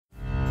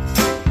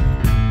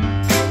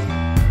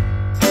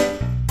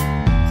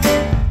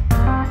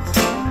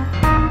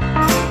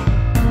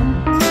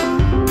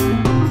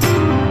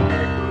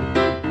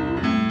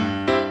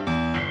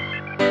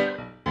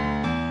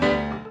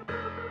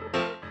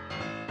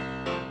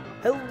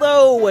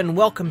Hello and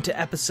welcome to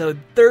episode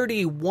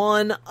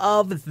 31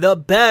 of The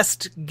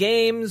Best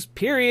Games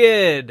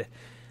Period.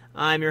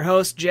 I'm your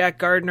host, Jack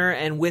Gardner,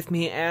 and with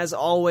me, as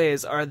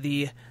always, are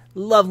the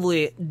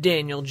lovely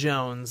Daniel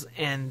Jones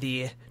and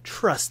the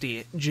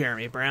trusty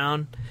Jeremy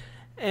Brown.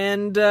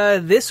 And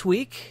this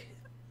week,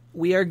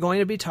 we are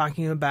going to be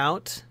talking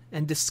about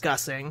and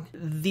discussing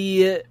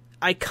the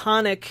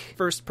iconic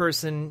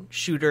first-person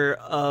shooter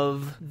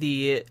of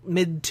the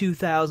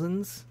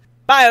mid-2000s,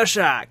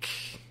 BioShock.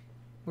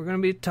 We're going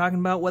to be talking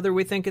about whether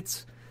we think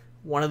it's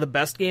one of the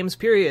best games,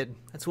 period.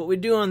 That's what we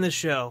do on this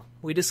show.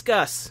 We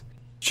discuss.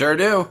 Sure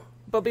do.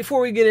 But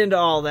before we get into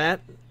all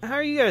that, how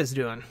are you guys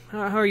doing?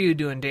 How are you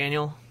doing,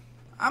 Daniel?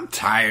 I'm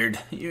tired.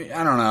 I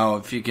don't know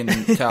if you can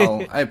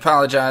tell. I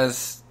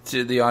apologize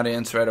to the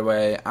audience right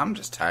away. I'm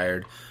just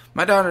tired.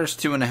 My daughter's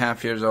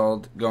 2.5 years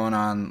old, going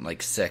on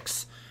like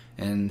 6,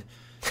 and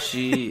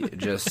she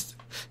just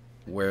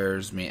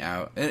wears me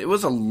out. It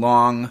was a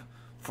long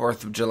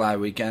 4th of July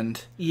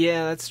weekend.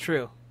 Yeah, that's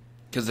true.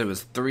 Because it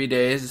was 3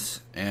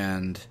 days,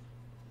 and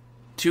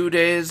 2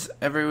 days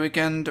every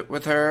weekend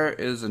with her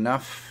is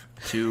enough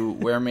to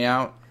wear me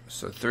out.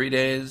 So 3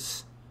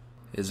 days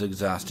is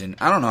exhausting.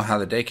 I don't know how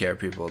the daycare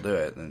people do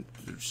it.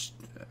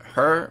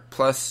 Her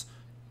plus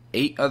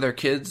 8 other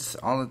kids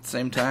all at the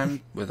same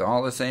time with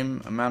all the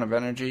same amount of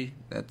energy.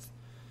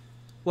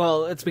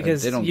 Well, it's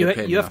because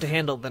you have to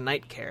handle the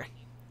night care.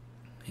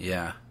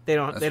 Yeah. They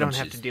don't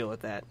have to deal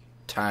with that.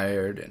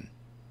 Tired and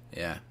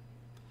yeah.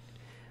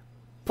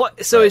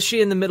 So is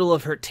she in the middle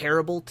of her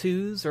terrible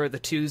twos, or are the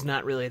twos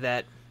not really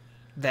that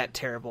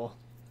terrible?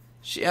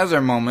 She has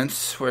her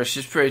moments where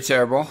she's pretty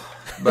terrible,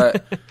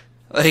 but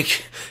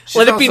like she's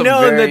let it be also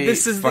known that very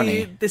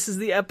funny. this is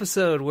the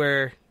episode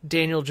where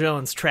Daniel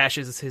Jones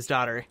trashes his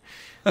daughter.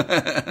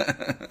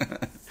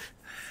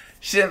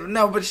 She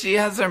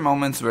has her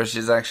moments where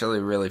she's actually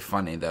really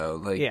funny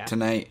though. Like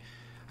tonight,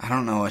 I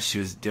don't know what she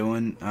was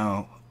doing.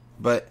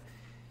 But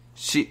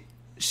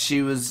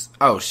she was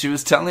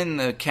telling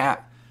the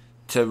cat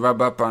to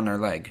rub up on her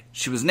leg.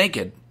 She was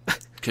naked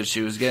because she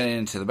was getting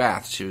into the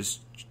bath. She was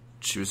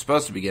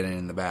supposed to be getting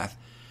in the bath,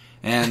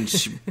 and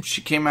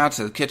she came out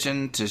to the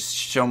kitchen to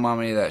show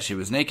mommy that she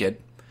was naked.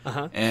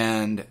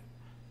 And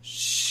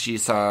she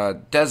saw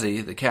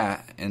Desi the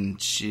cat, and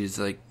she's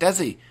like,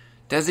 Desi,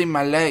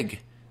 my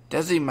leg,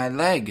 Desi, my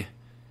leg,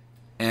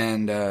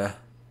 and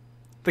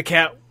the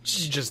cat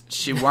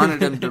she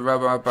wanted him to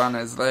rub up on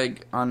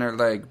her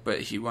leg, but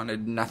he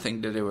wanted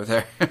nothing to do with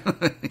her.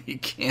 He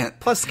can't.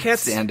 Plus,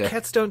 cats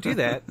don't do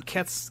that.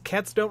 Cats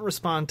don't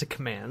respond to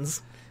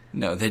commands.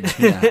 No, they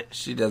do not.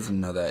 She doesn't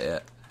know that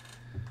yet.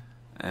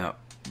 No,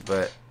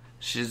 but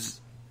she's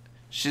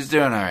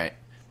doing all right.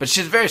 But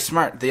she's very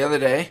smart. The other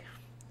day,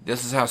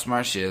 this is how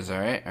smart she is. All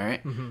right.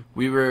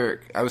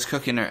 Mm-hmm. I was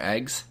cooking her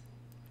eggs,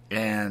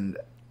 and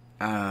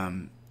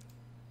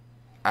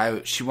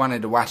she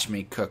wanted to watch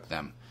me cook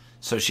them.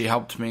 So she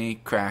helped me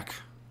crack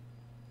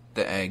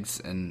the eggs,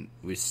 and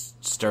we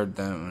stirred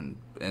them,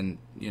 and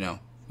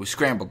we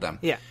scrambled them.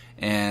 Yeah.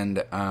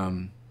 And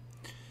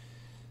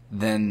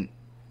then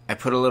I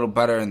put a little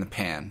butter in the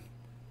pan,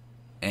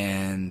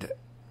 and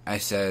I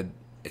said,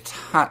 "It's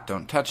hot,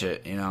 don't touch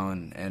it,"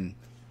 and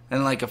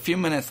like a few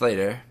minutes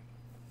later,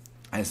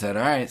 I said,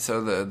 "All right,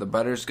 so the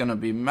butter's gonna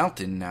be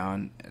melting now,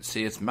 and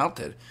see, it's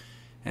melted."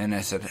 And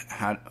I said,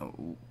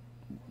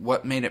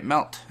 "What made it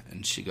melt?"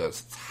 And she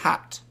goes, "It's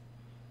hot."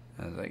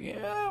 I was like, "Yeah,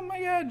 oh my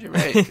God, you're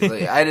right."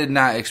 Like, I did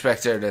not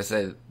expect her to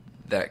say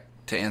that,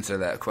 to answer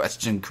that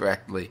question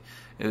correctly.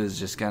 It was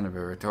just kind of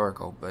a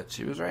rhetorical, but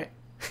she was right.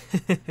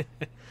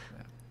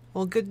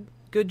 Well, good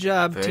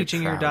job Very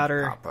teaching your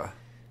daughter Papa.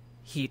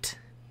 heat.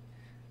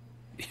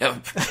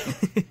 Yep.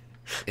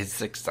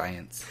 It's like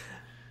science,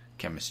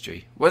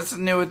 chemistry. What's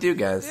new with you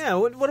guys? Yeah,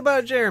 what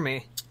about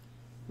Jeremy?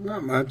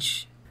 Not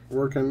much.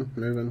 Working,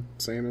 moving,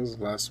 same as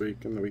last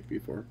week and the week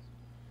before.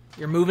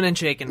 You're moving and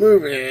shaking.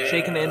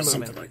 Shaking and moving.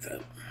 Something like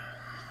that.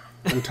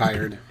 I'm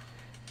tired.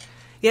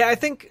 Yeah, I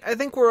think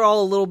we're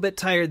all a little bit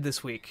tired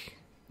this week,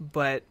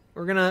 but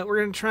we're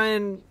gonna try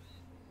and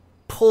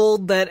pull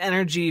that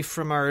energy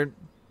from our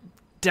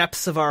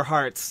depths of our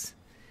hearts,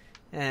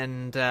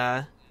 and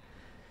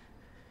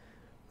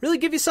really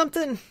give you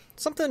something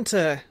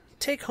to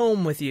take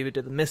home with you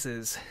to the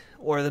missus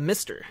or the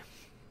mister,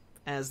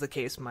 as the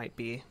case might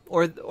be,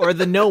 or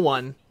the no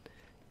one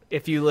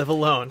if you live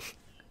alone.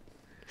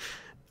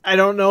 I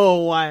don't know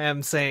why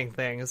I'm saying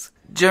things.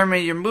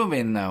 Jeremy, you're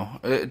moving, though.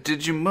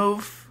 Did you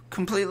move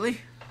completely?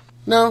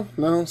 No,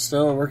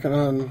 still working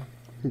on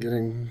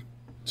getting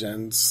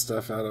Jen's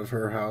stuff out of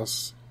her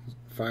house.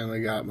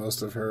 Finally got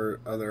most of her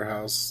other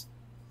house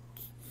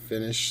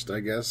finished, I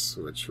guess,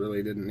 which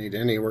really didn't need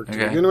any work to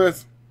begin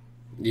with.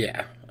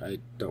 Yeah, I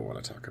don't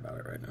want to talk about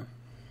it right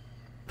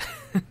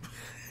now.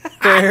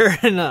 Fair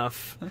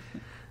enough.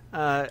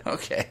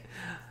 Okay.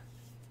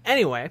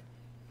 Anyway.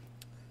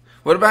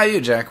 What about you,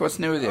 Jack? What's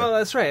new with you? Oh,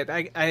 that's right.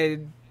 I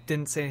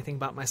didn't say anything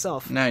about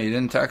myself. No, you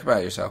didn't talk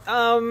about yourself.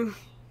 Not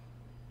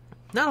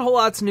a whole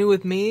lot's new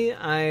with me.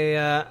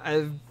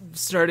 I've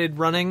started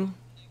running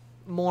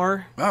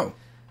more. Oh.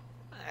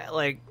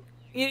 like,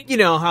 you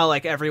know how,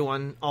 like,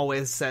 everyone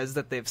always says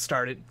that they've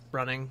started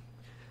running.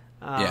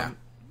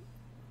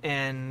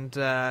 And,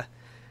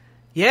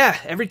 yeah,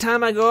 every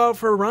time I go out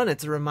for a run,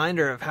 it's a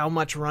reminder of how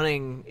much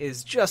running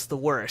is just the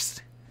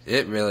worst.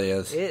 It really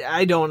is.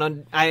 I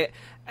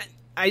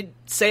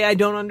say I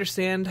don't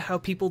understand how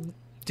people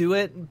do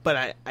it,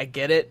 but I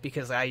get it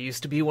because I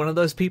used to be one of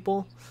those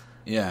people.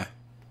 Yeah.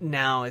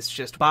 Now it's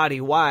just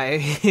body.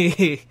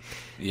 Why?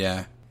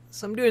 Yeah.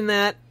 So I'm doing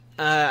that.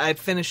 I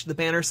finished the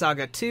Banner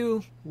Saga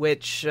 2,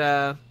 which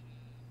I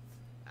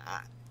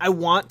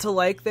want to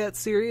like that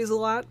series a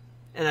lot,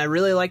 and I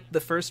really liked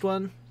the first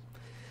one.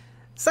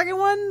 Second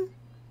one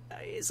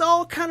is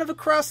all kind of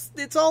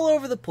it's all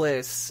over the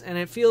place, and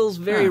it feels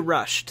very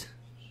rushed,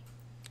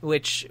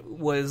 which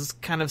was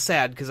kind of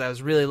sad because I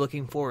was really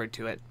looking forward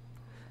to it.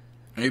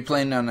 Are you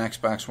playing on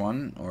Xbox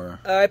One, or?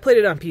 I played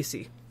it on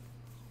PC. You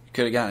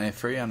could have gotten it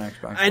free on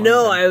Xbox One. I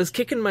know, I was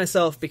kicking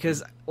myself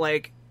because,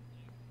 like,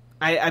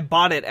 I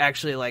bought it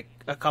actually, like,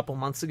 a couple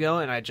months ago,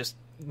 and I just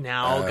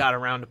now got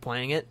around to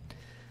playing it.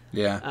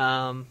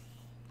 Yeah.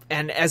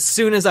 And as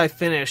soon as I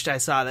finished, I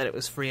saw that it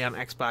was free on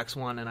Xbox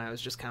One, and I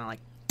was just kind of like,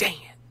 dang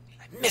it,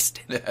 I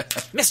missed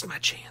it. Missed my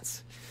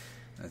chance.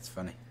 That's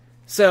funny.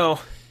 So,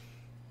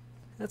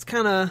 that's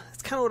kind of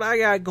what I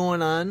got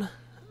going on.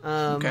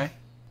 Okay.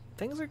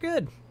 Things are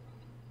good.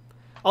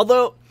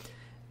 Although,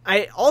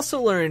 I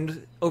also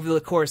learned over the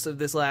course of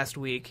this last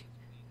week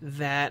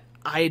that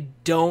I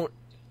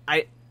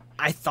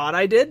thought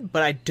I did,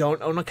 but I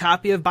don't own a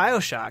copy of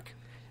BioShock,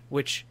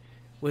 which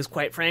was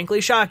quite frankly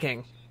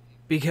shocking.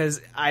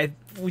 Because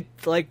we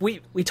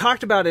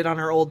talked about it on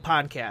our old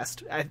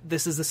podcast.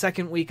 This is the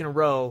second week in a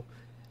row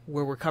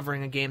where we're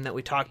covering a game that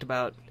we talked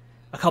about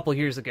a couple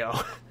years ago.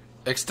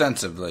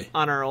 Extensively.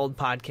 On our old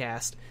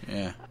podcast.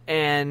 Yeah.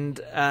 And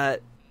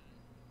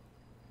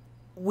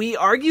we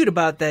argued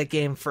about that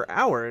game for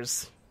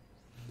hours.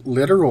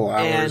 Literal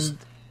hours. And,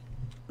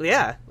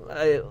 yeah.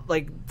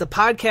 Like, the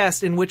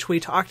podcast in which we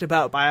talked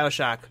about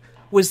BioShock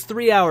was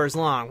 3 hours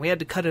long. We had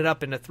to cut it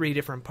up into 3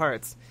 different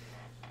parts.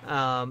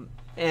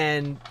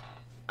 And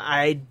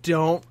I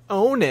don't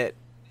own it,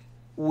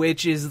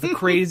 which is the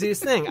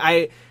craziest thing.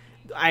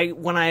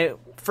 When I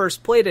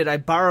first played it, I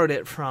borrowed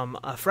it from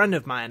a friend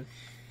of mine,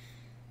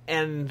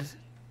 and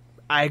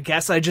I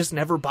guess I just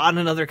never bought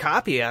another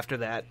copy after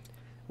that,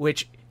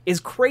 which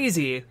is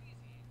crazy,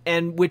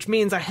 and which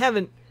means I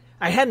hadn't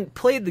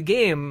played the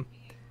game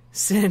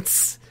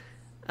since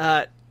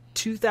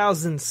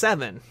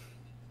 2007,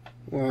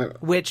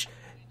 which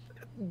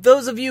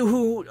those of you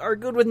who are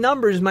good with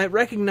numbers might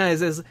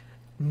recognize as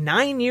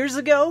 9 years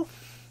ago.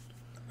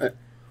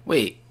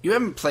 Wait, you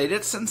haven't played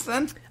it since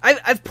then?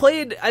 I've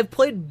played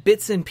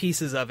bits and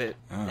pieces of it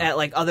at,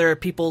 like, other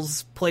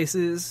people's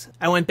places.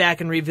 I went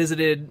back and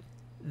revisited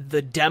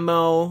the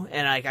demo,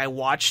 and I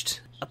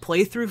watched a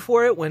playthrough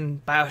for it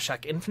when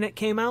BioShock Infinite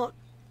came out.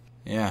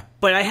 Yeah.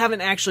 But I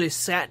haven't actually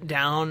sat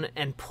down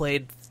and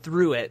played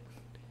through it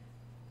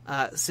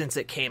since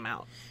it came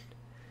out.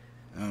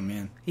 Oh,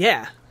 man.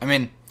 Yeah. I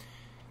mean,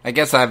 I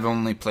guess I've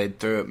only played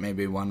through it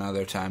maybe one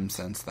other time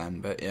since then,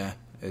 but yeah.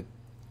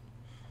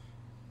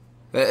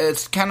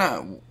 It's kind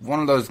of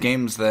one of those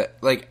games that,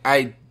 like,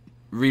 I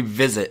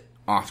revisit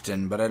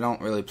often, but I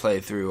don't really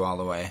play through all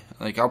the way.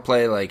 Like, I'll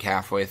play, like,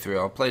 halfway through.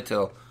 I'll play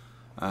till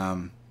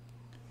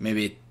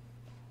maybe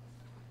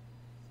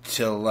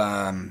till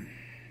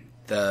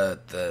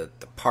the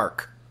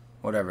park,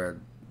 whatever,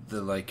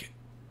 the, like,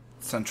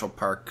 Central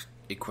Park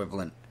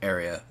equivalent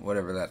area,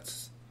 whatever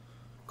that's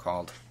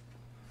called.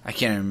 I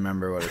can't even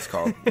remember what it's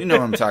called. You know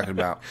what I'm talking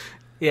about.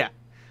 Yeah.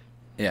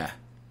 Yeah.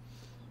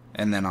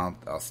 And then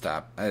I'll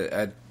stop.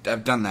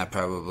 I've done that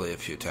probably a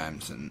few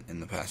times in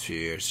the past few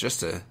years.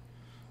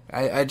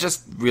 I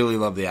just really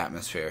love the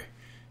atmosphere.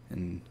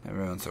 And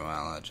every once in a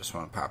while I just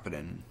want to pop it in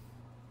and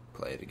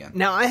play it again.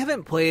 Now, I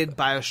haven't played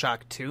BioShock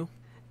 2.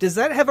 Does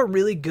that have a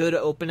really good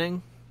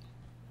opening?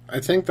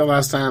 I think the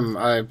last time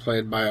I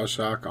played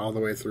BioShock all the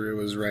way through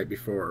was right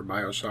before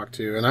BioShock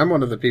 2. And I'm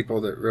one of the people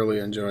that really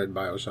enjoyed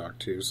BioShock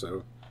 2,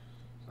 so...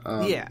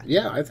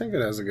 Yeah, I think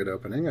it has a good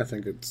opening. I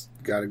think it's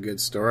got a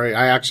good story.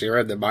 I actually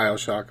read the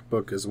BioShock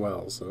book as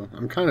well, so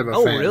I'm kind of a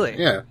fan. Oh, really?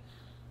 Yeah.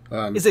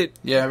 Is it?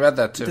 Yeah, I read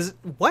that too.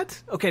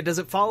 What? Okay, does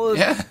it follow?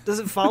 Yeah. Does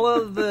it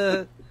follow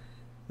the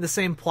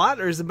same plot,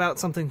 or is it about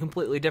something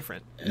completely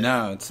different?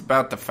 No, it's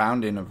about the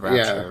founding of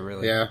Rapture.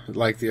 Really. Yeah,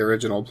 like the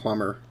original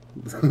plumber.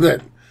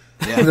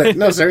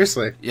 No,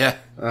 seriously. Yeah.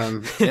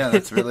 Yeah,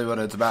 that's really what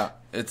it's about.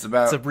 It's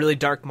a really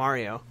dark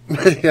Mario.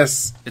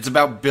 Yes. It's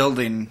about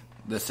building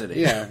the city.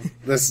 Yeah.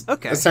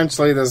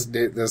 Essentially,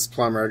 this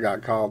plumber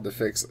got called to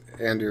fix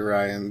Andrew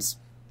Ryan's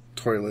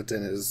toilet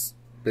in his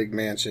big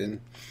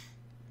mansion,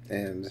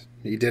 and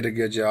he did a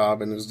good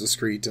job and was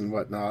discreet and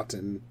whatnot,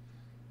 and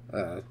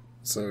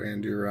so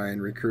Andrew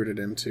Ryan recruited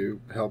him to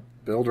help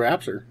build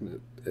Rapture.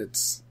 It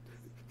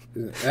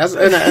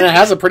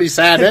has a pretty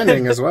sad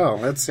ending as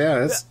well. It's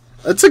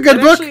a good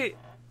book. Actually,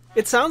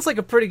 it sounds like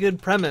a pretty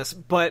good premise,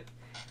 but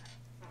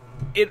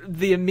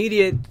the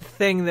immediate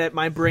thing that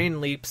my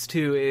brain leaps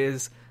to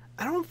is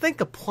I don't think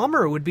a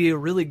plumber would be a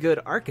really good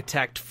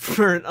architect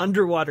for an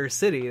underwater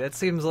city. That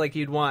seems like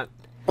you'd want...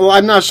 Well,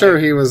 I'm not sure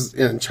he was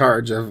in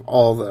charge of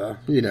all the,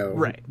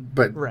 Right.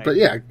 But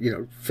yeah,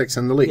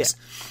 fixing the leaks.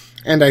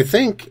 Yeah. And I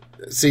think,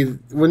 see,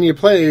 when you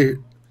play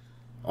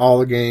all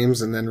the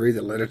games and then read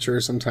the literature,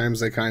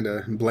 sometimes they kind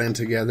of blend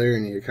together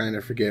and you kind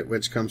of forget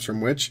which comes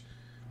from which.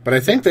 But I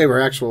think they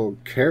were actual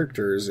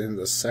characters in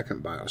the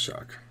second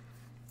BioShock.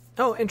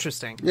 Oh,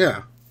 interesting.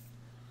 Yeah.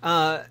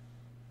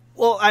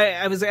 Well,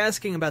 I was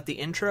asking about the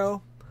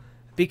intro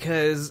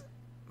because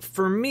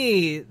for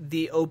me,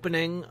 the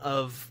opening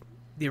of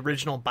the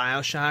original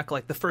BioShock,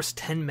 like the first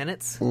 10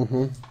 minutes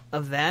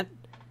of that,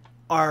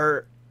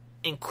 are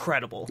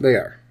incredible. They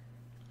are.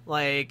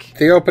 Like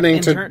the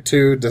opening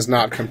to does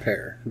not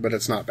compare, but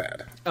it's not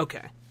bad.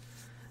 Okay.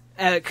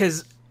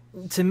 Because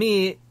to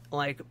me,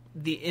 like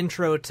the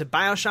intro to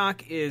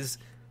BioShock is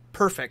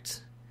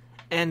perfect.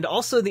 And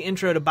also the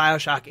intro to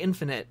BioShock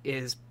Infinite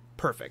is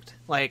perfect.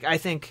 Like, I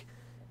think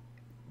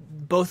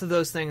both of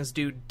those things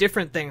do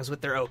different things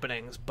with their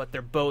openings, but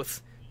they're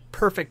both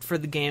perfect for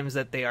the games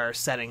that they are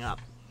setting up.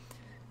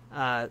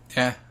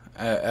 Yeah,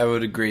 I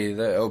would agree.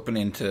 The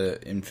opening to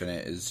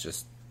Infinite is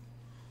just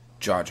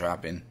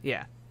jaw-dropping.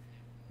 Yeah.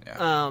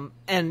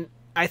 And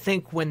I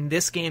think when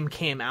this game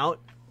came out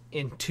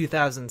in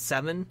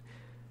 2007,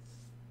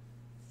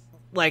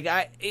 like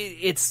I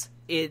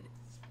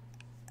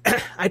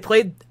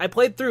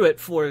played through it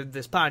for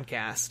this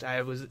podcast.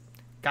 I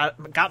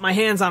got my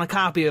hands on a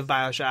copy of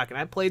BioShock, and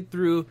I played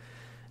through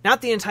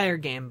not the entire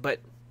game,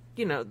 but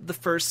the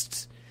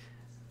first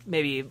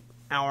maybe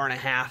hour and a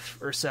half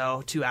or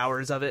so, 2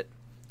 hours of it,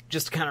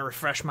 just to kind of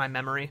refresh my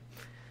memory.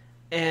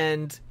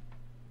 And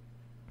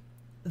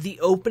the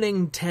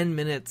opening 10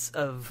 minutes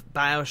of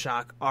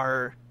BioShock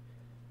are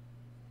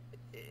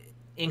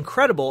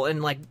incredible.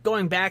 And like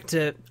going back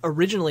to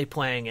originally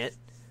playing it,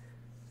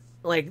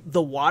 like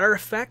the water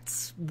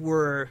effects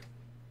were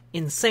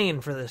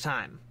insane for the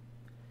time.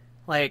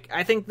 Like,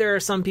 I think there are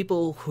some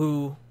people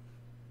who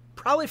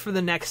probably for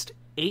the next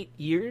 8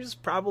 years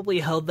probably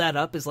held that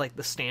up as like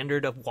the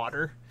standard of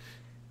water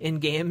in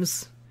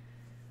games.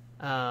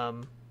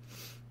 And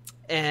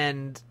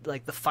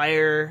like the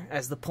fire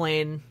as the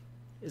plane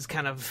is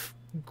kind of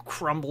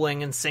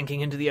crumbling and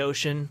sinking into the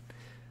ocean.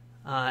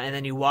 And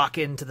then you walk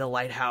into the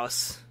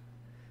lighthouse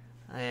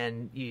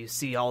and you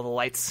see all the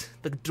lights.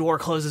 The door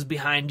closes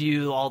behind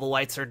you, all the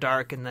lights are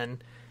dark, and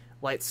then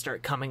lights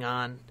start coming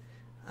on,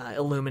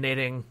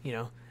 illuminating,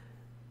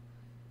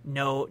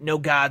 no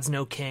gods,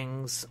 no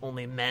kings,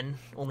 only men,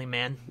 only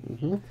man.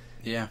 Mm-hmm.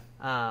 Yeah.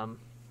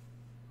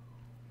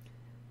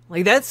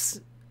 Like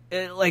that's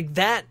like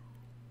that.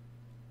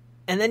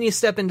 And then you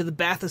step into the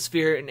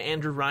bathysphere and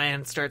Andrew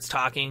Ryan starts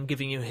talking,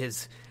 giving you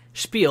his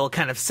spiel,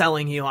 kind of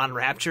selling you on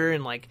Rapture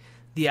and like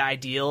the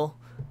ideal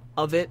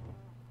of it.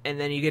 And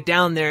then you get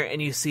down there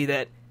and you see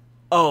that,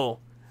 oh,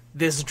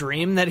 this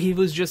dream that he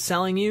was just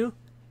selling you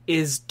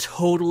is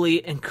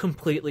totally and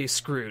completely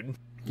screwed.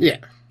 Yeah.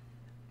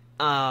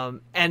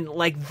 And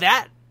like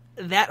that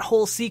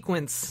whole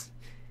sequence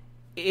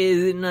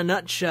in a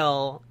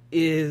nutshell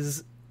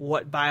is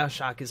what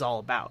BioShock is all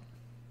about.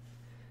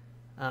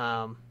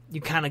 You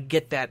kind of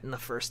get that in the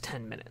first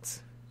 10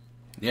 minutes.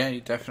 Yeah,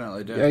 you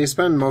definitely do. Yeah, you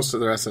spend most of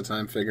the rest of the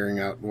time figuring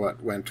out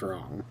what went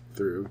wrong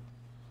through,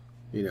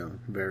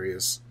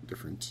 various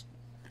different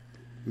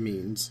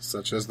means,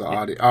 such as the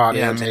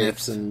audio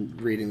tapes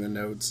and reading the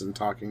notes and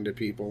talking to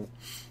people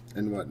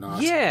and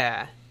whatnot.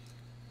 Yeah.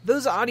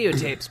 Those audio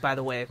tapes, by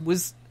the way,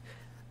 was...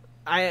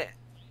 I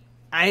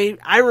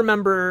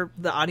remember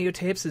the audio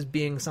tapes as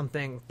being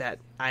something that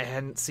I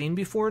hadn't seen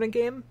before in a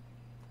game.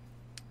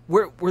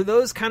 Were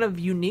those kind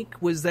of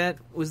unique? Was that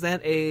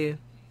a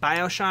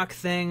BioShock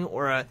thing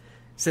or a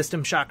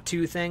System Shock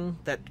 2 thing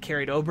that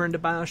carried over into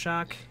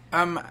BioShock?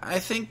 I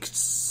think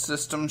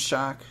System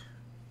Shock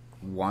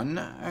 1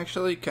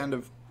 actually kind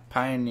of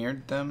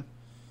pioneered them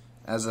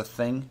as a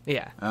thing.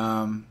 Yeah.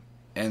 And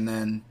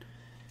then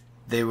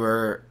they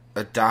were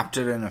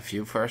adopted in a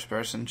few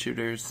first-person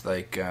shooters,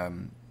 like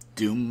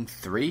Doom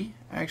 3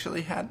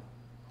 actually had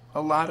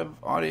a lot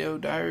of audio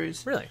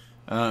diaries. Really?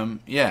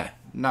 Yeah,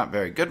 not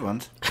very good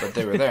ones, but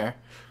they were there.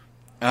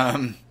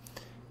 I'm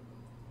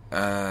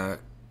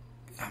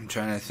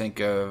trying to think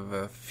of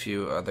a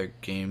few other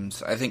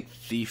games. I think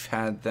Thief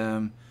had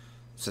them,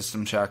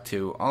 System Shock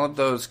 2. All of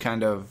those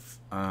kind of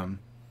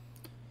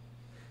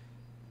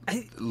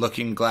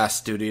Looking Glass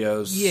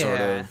Studios sort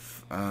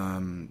of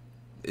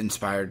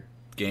inspired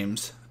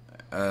games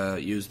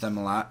used them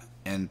a lot.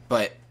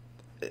 But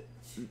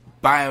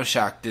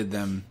BioShock did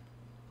them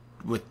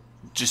with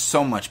just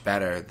so much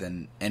better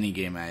than any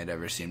game I had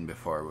ever seen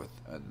before, with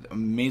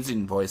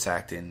amazing voice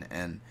acting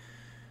and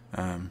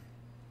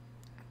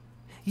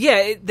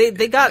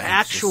they got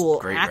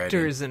actual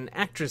actors and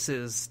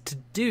actresses to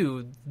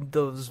do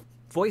those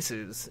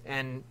voices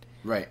and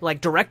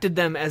like directed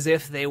them as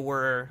if they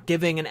were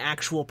giving an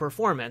actual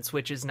performance,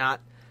 which is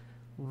not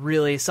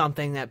really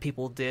something that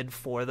people did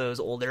for those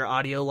older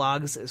audio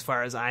logs, as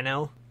far as I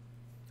know,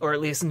 or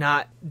at least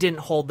didn't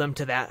hold them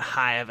to that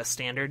high of a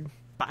standard.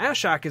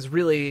 BioShock is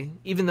really,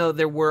 even though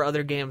there were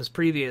other games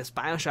previous,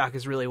 BioShock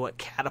is really what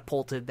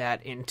catapulted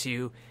that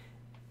into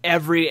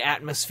every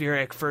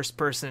atmospheric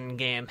first-person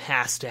game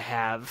has to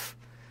have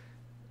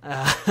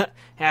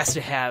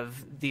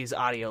these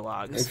audio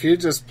logs. If you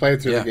just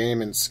played through the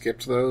game and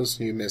skipped those,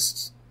 you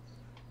missed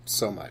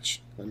so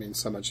much. I mean,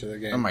 so much of the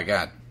game. Oh my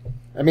god.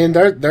 I mean,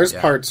 there's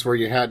parts where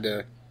you had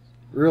to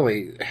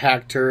really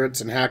hack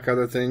turrets and hack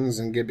other things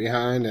and get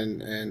behind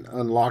and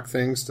unlock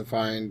things to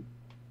find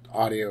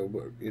audio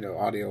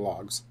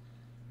logs.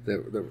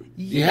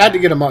 You had to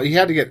get them all. You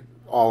had to get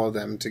all of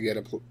them to get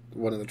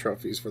one of the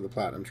trophies for the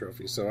platinum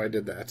trophy. So I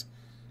did that,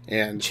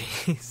 and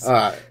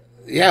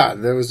it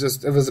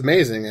was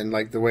amazing, and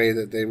like the way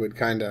that they would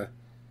kind of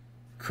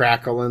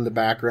crackle in the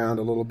background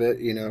a little bit,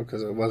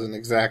 because it wasn't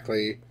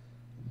exactly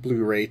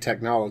Blu-ray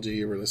technology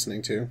you were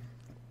listening to,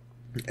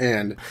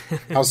 and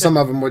how some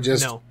of them would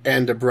just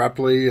end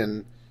abruptly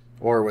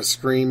or was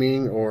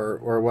screaming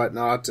or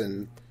whatnot,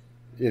 and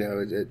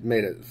it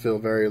made it feel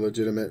very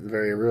legitimate and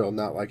very real,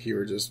 not like you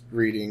were just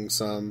reading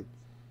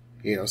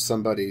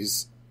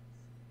somebody's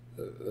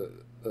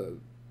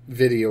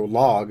video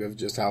log of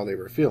just how they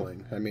were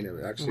feeling. I mean,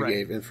 it actually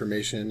gave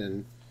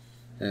information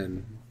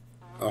and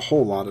a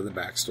whole lot of the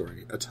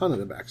backstory, a ton of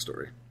the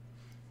backstory.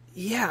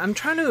 Yeah, I'm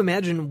trying to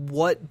imagine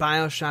what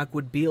BioShock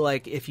would be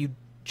like if you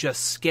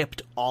just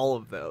skipped all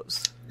of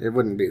those. It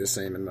wouldn't be the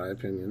same, in my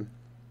opinion.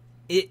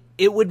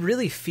 It would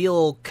really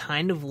feel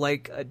kind of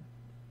like a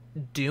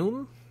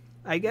Doom,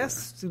 I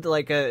guess,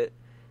 like a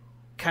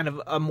kind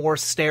of a more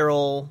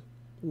sterile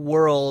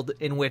world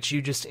in which you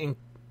just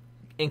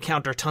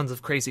encounter tons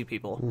of crazy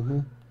people. Mm-hmm.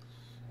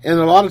 And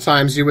a lot of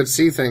times you would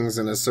see things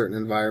in a certain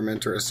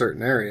environment or a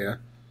certain area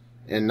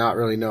and not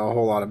really know a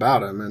whole lot about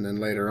them, and then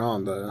later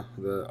on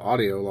the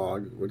audio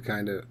log would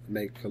kind of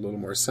make a little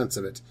more sense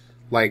of it.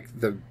 Like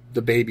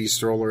the baby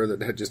stroller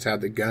that had just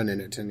had the gun in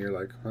it, and you're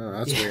like, oh,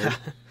 that's weird.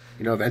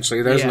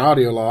 Eventually there's an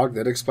audio log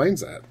that explains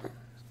that.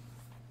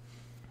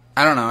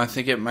 I don't know. I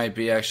think it might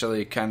be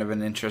actually kind of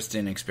an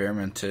interesting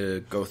experiment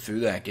to go through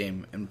that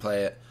game and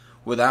play it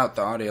without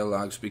the audio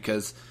logs,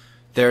 because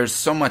there's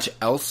so much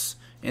else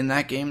in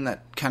that game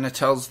that kind of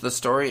tells the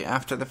story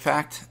after the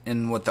fact.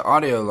 And what the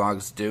audio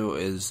logs do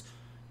is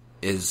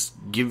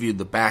give you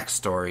the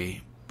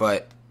backstory.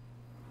 But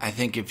I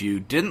think if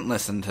you didn't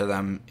listen to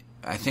them,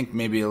 I think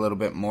maybe a little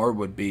bit more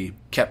would be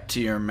kept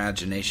to your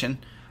imagination.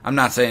 I'm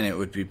not saying it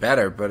would be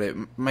better, but it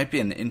might be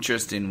an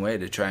interesting way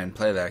to try and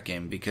play that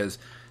game, because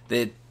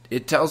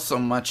it tells so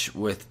much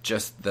with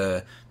just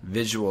the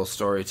visual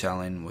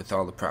storytelling, with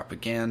all the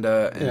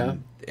propaganda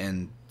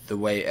and the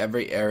way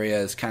every area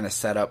is kind of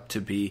set up to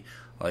be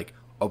like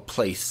a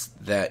place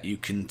that you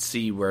can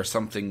see where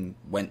something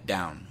went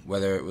down,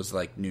 whether it was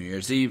like New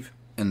Year's Eve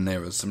and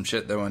there was some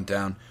shit that went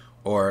down,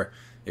 or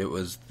it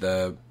was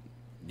the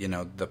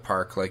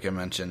park, like I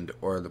mentioned,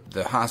 or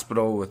the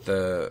hospital with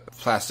the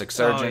plastic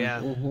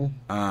surgeon,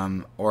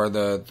 or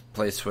the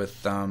place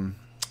with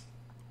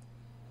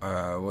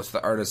what's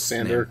the artist's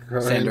name?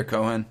 Sander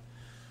Cohen.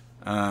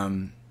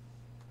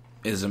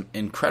 Is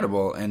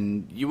incredible,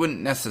 and you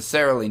wouldn't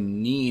necessarily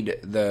need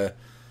the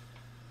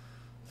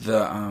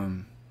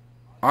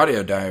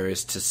audio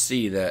diaries to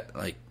see that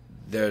like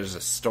there's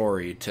a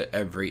story to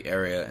every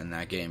area in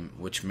that game,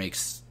 which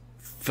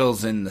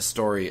fills in the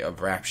story of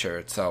Rapture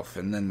itself,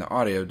 and then the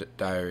audio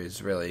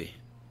diaries really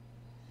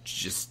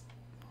just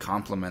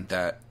complement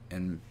that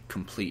and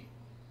complete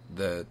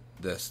the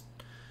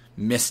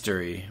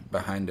mystery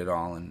behind it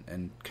all,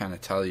 and kind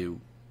of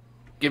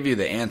give you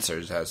the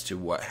answers as to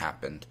what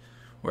happened.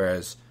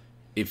 Whereas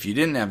if you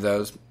didn't have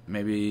those,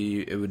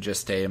 maybe it would just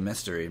stay a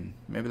mystery.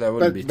 Maybe that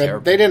wouldn't be terrible.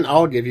 But they didn't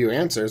all give you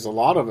answers. A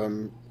lot of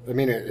them, I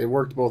mean, it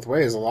worked both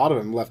ways. A lot of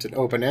them left it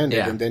open-ended,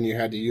 and then you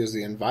had to use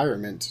the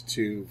environment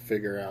to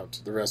figure out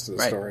the rest of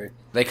the story.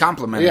 They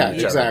complemented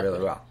each other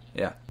really well.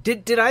 Yeah.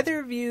 Did either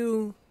of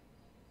you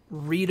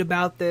read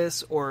about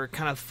this or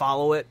kind of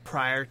follow it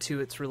prior to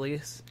its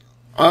release?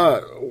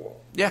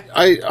 Yeah.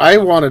 I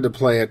wanted to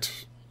play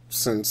it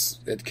since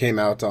it came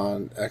out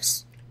on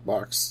Xbox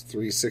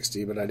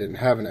 360, but I didn't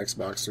have an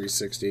Xbox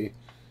 360,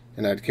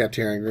 and I'd kept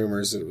hearing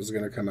rumors that it was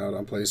going to come out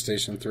on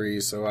PlayStation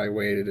 3, so I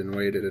waited and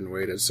waited and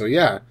waited. So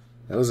yeah,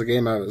 that was a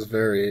game I was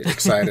very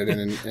excited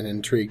and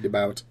intrigued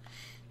about,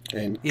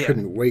 and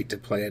couldn't wait to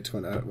play it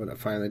when it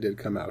finally did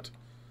come out.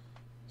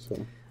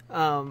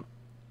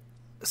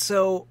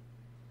 So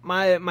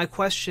my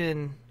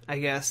question, I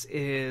guess,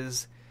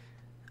 is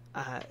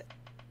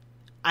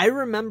I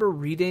remember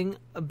reading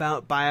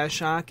about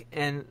BioShock,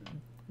 and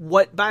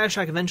what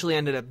BioShock eventually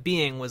ended up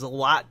being was a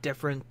lot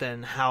different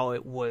than how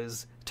it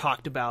was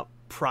talked about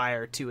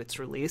prior to its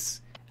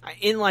release.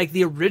 In like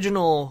the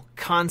original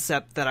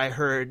concept that I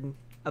heard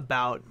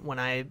about when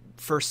I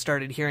first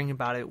started hearing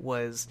about it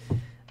was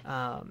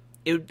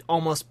it would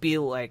almost be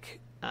like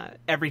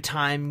every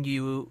time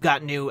you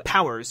got new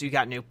powers, you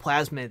got new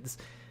plasmids,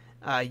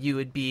 you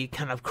would be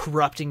kind of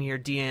corrupting your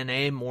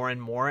DNA more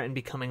and more and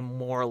becoming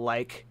more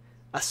like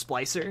a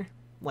splicer,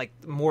 like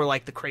more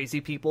like the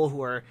crazy people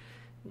who are,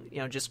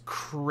 just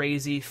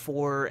crazy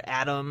for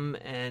Adam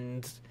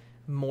and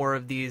more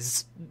of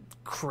these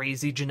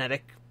crazy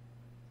genetic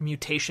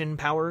mutation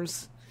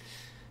powers.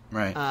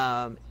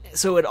 Right.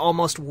 So it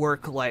almost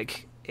work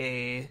like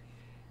a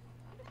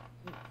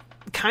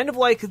kind of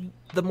like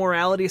the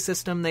morality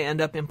system they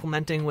end up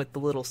implementing with the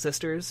Little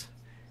Sisters,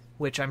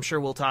 which I'm sure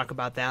we'll talk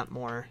about that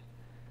more.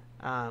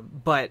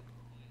 But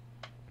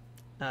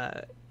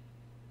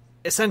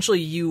essentially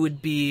you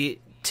would be,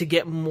 to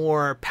get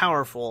more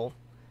powerful,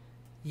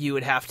 you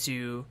would have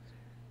to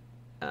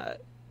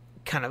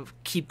kind of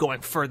keep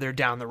going further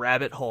down the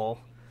rabbit hole.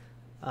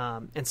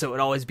 And so it would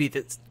always be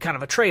this kind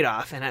of a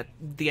trade-off, and at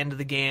the end of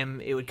the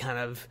game, it would kind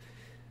of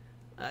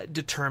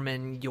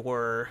determine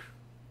your,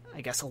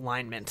 I guess,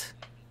 alignment.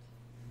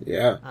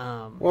 Yeah.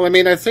 Well, I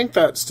mean, I think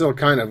that still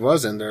kind of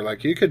was in there.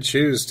 Like, you could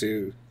choose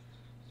to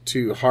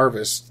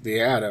harvest the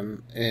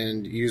atom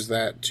and use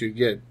that to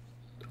get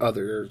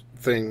other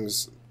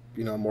things,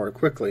 more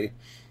quickly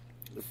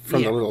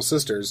from the Little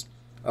Sisters.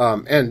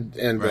 And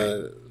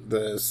right.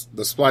 the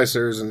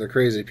splicers and the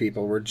crazy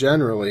people were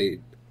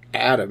generally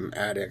atom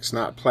addicts,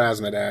 not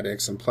plasmid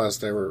addicts, and plus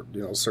there were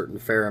certain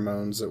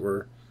pheromones that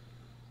were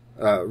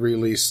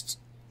released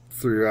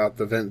throughout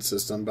the vent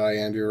system by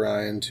Andrew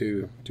Ryan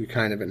to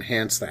kind of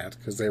enhance that,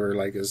 because they were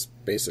like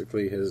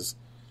basically his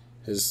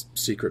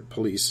secret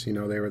police.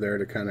 They were there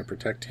to kind of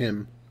protect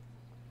him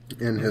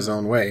in his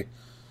own way.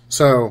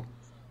 So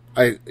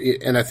I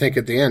think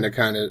at the end it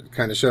kind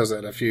of shows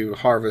that if you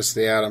harvest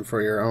the atom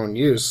for your own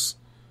use,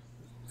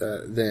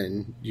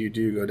 then you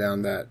do go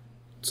down that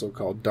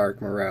so-called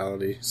dark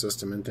morality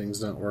system, and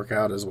things don't work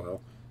out as well.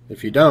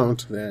 If you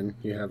don't, then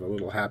you have a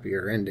little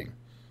happier ending.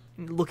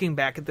 Looking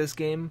back at this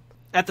game,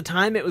 at the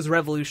time it was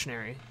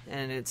revolutionary,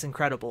 and it's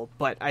incredible,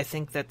 but I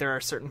think that there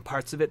are certain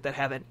parts of it that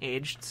haven't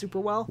aged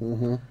super well.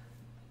 Mm-hmm.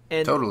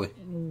 And totally.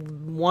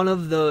 One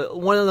of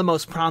the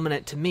most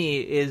prominent to me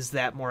is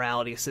that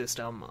morality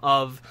system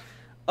of,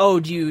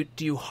 do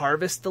you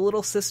harvest the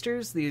Little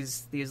Sisters,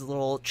 these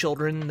little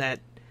children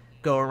that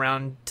go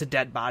around to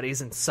dead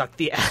bodies and suck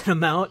the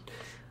atom out,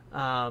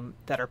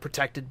 that are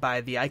protected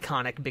by the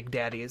iconic Big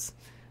Daddies.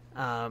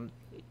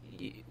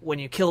 When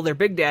you kill their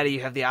Big Daddy,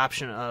 you have the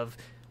option of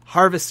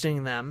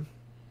harvesting them,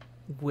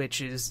 which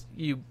is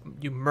you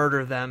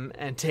murder them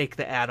and take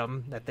the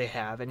atom that they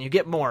have, and you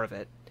get more of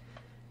it.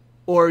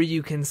 Or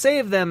you can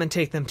save them and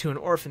take them to an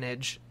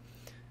orphanage,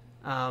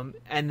 and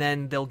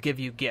then they'll give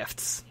you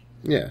gifts.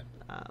 Yeah.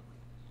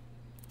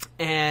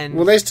 And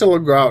well, they still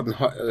go out and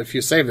if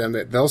you save them,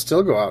 they'll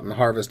still go out and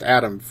harvest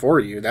atom for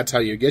you. That's how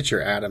you get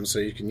your atom, so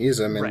you can use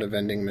them in the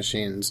vending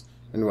machines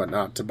and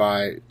whatnot to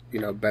buy,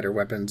 better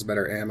weapons,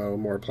 better ammo,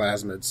 more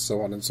plasmids,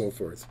 so on and so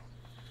forth.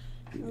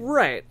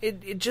 Right.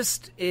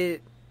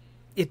 It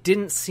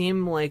didn't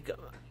seem like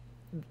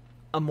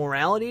a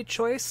morality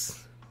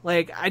choice.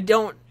 Like, I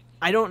don't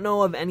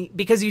know of any,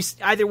 because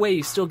either way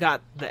you still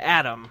got the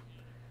atom.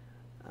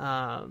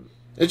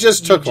 It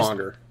just took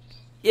longer.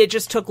 It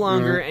just took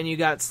longer, and you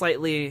got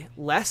slightly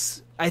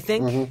less, I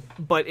think.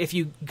 Mm-hmm. But if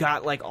you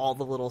got like all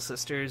the Little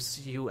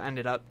Sisters, you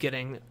ended up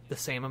getting the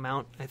same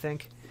amount, I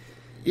think.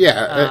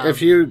 Yeah,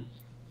 if you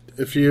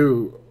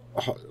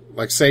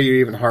like, say you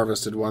even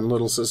harvested one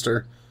Little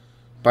Sister,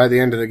 by the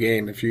end of the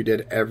game, if you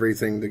did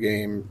everything the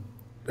game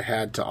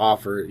had to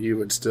offer, you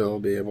would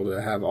still be able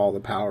to have all the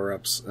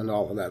power-ups and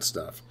all of that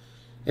stuff.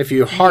 If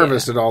you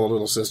harvested all the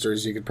Little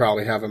Sisters, you could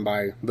probably have them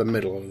by the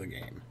middle of the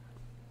game.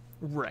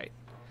 Right.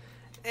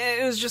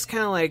 It was just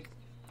kind of like,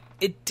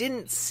 it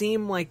didn't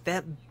seem like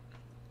that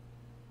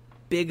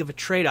big of a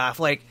trade-off.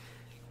 Like,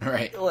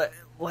 right.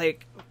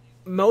 Like,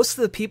 most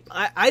of the people,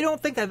 I don't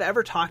think I've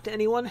ever talked to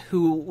anyone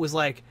who was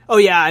like, oh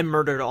yeah, I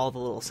murdered all the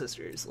Little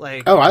Sisters.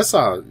 Like, oh, I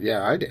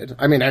did.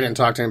 I mean, I didn't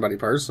talk to anybody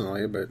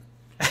personally, but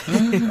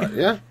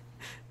yeah.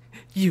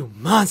 You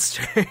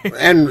monster.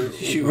 And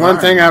one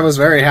thing I was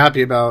very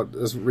happy about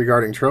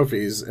regarding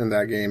trophies in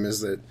that game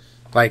is that,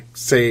 like,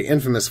 say,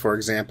 Infamous, for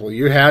example,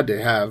 you had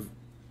to have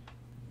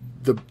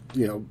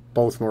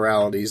both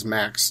moralities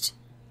maxed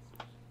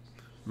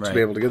to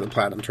be able to get the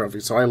Platinum Trophy.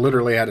 So I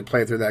literally had to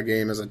play through that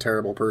game as a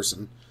terrible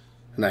person,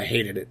 and I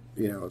hated it.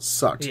 It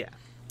sucked. Yeah.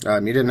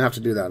 You didn't have to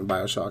do that in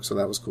BioShock, so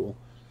that was cool.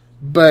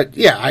 But,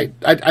 yeah,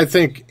 I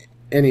think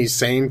any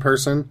sane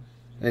person,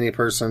 any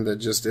person that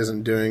just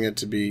isn't doing it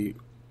to be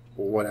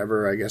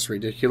whatever, I guess,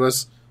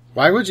 ridiculous,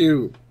 why would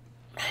you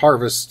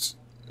harvest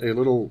a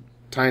little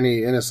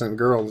tiny innocent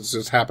girl that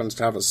just happens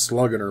to have a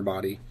slug in her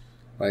body?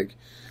 Like,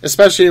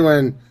 especially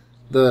when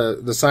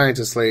the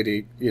scientist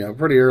lady,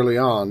 pretty early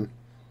on,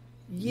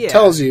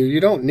 tells you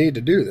don't need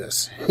to do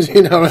this.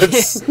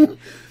 It's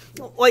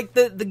like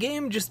the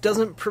game just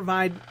doesn't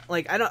provide,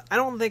 like, I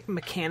don't think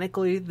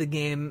mechanically the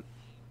game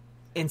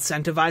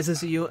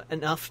incentivizes you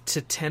enough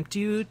to tempt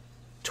you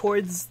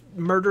towards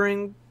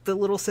murdering the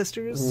Little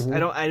Sisters.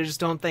 Mm-hmm. I just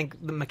don't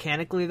think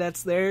mechanically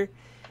that's there,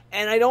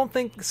 and I don't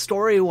think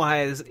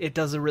story-wise it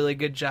does a really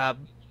good job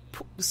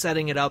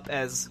setting it up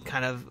as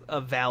kind of a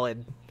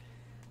valid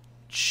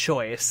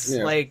choice.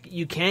 Yeah. Like,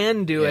 you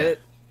can do it,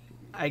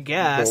 I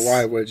guess. But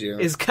why would you?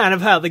 Is kind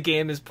of how the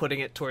game is putting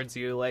it towards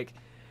you. Like,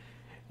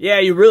 yeah,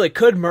 you really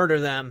could murder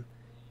them,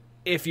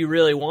 if you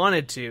really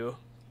wanted to,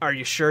 are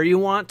you sure you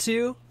want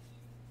to?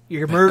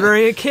 You're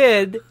murdering a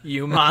kid,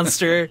 you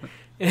monster.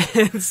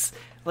 It's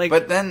like,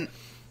 but then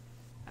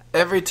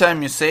every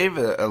time you save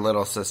a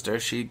little sister,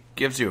 she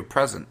gives you a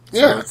present. So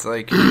yeah, it's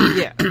like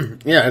yeah,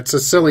 yeah, it's a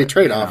silly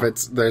trade-off.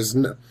 There's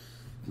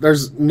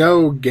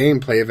no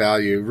gameplay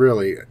value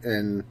really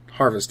in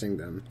harvesting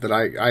them that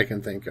I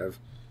can think of,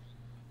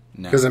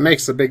 because it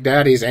makes the big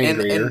daddies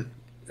angrier. And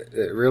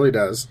it really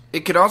does.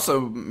 It could also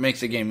make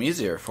the game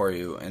easier for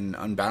you and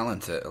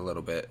unbalance it a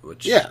little bit,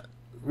 which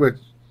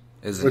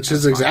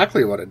is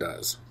exactly what it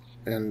does,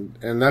 and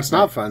that's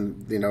not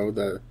fun.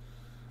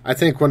 I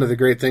think one of the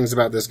great things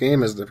about this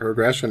game is the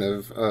progression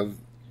of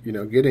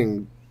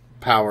getting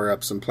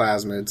power-ups and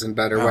plasmids and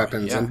better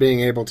weapons, and being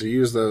able to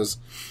use those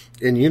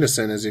in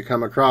unison as you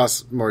come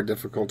across more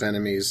difficult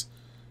enemies.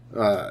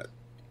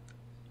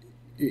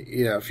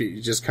 If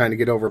you just kind of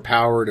get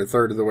overpowered a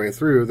third of the way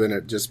through, then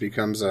it just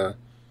becomes a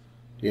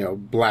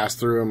blast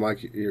through them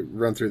like you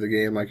run through the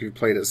game like you've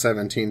played it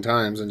 17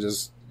 times and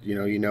just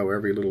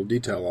every little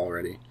detail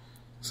already.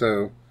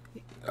 So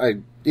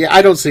I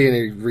don't see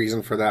any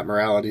reason for that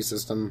morality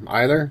system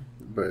either,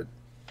 but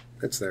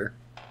it's there.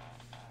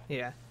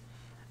 Yeah.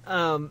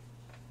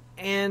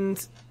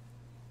 And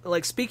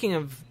like, speaking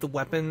of the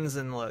weapons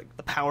and like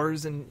the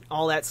powers and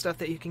all that stuff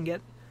that you can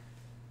get,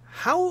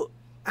 how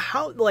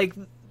like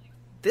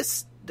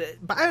this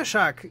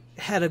BioShock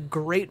had a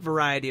great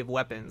variety of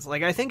weapons.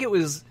 Like, I think it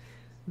was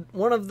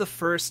one of the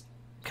first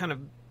kind of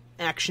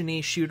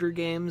action-y shooter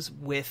games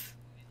with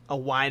a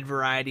wide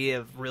variety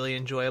of really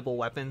enjoyable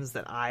weapons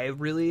that I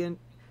really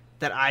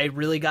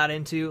got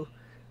into.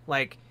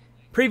 Like,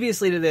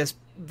 previously to this,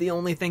 the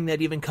only thing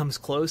that even comes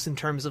close in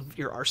terms of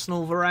your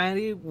arsenal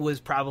variety was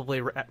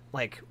probably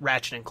like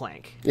Ratchet and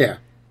Clank. Yeah.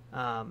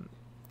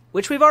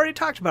 Which we've already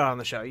talked about on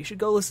the show. You should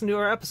go listen to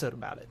our episode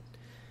about it.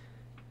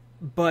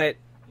 But,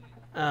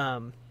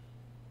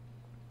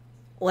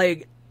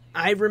 like,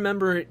 I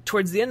remember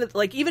towards the end of,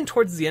 like, even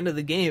towards the end of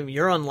the game,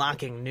 you're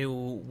unlocking new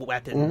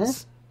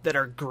weapons that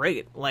are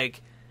great.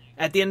 Like,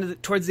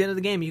 towards the end of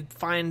the game, you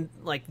find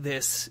like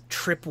this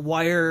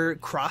tripwire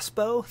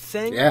crossbow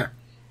thing. Yeah.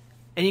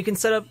 And you can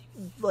set up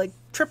like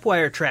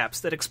tripwire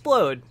traps that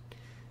explode,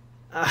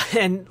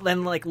 and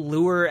then like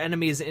lure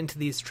enemies into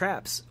these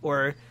traps,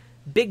 or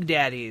big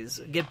daddies.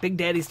 Get big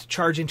daddies to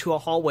charge into a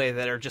hallway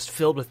that are just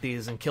filled with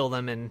these and kill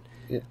them in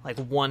like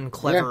one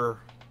clever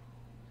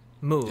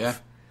move. Yeah.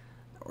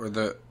 Or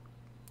the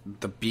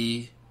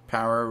bee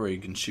power where you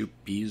can shoot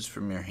bees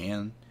from your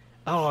hand.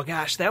 Oh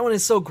gosh, that one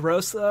is so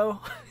gross though.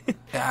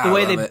 The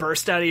way they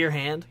burst out of your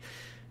hand.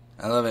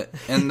 I love it.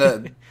 And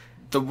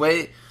the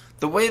way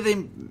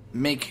they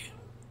make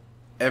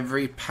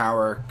every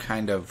power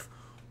kind of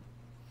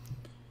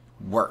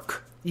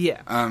work.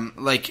 Yeah.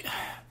 Like,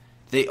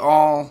 they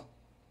all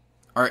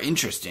are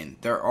interesting.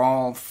 They're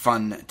all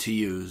fun to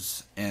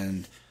use,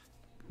 and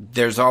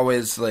there's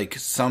always like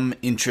some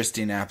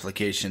interesting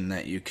application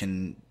that you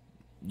can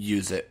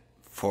use it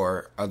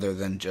for other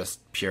than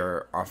just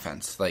pure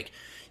offense. Like,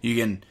 you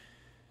can,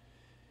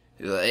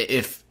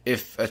 if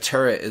a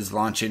turret is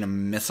launching a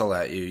missile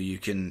at you, you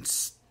can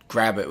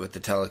grab it with the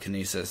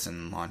telekinesis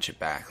and launch it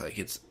back. Like,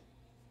 it's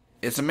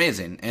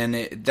amazing, and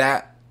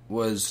that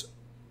was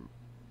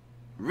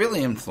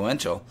really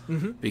influential,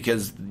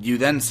 because you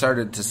then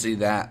started to see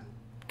that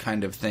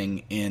kind of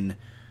thing in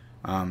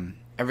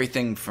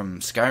everything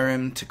from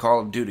Skyrim to Call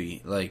of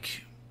Duty.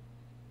 Like,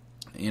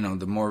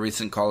 the more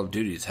recent Call of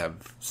Duties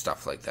have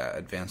stuff like that,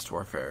 Advanced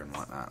Warfare and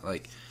whatnot.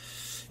 Like,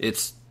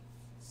 it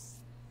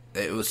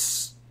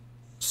was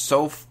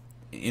so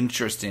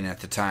interesting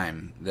at the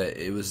time that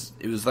it was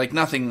like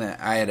nothing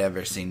that I had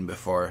ever seen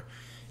before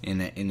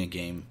in a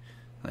game.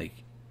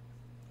 Like,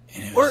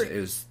 it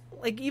was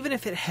like, even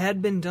if it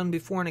had been done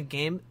before in a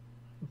game,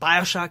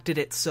 BioShock did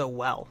it so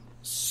well.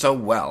 So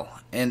well.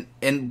 And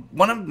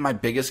one of my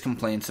biggest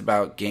complaints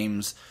about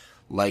games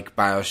like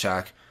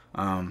BioShock,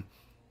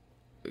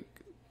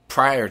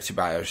 prior to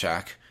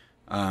BioShock,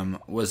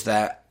 was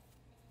that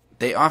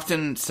they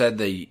often said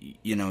that,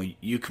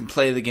 you can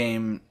play the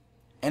game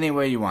any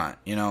way you want,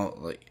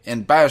 like,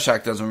 and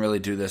BioShock doesn't really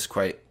do this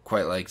quite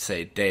like,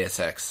 say, Deus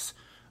Ex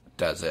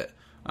does it.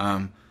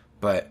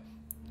 But,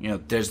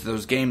 there's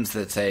those games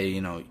that say,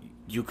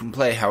 you can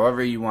play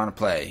however you want to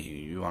play.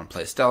 You want to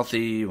play stealthy,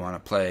 you want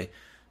to play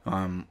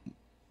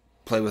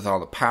with all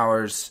the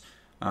powers.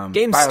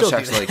 Games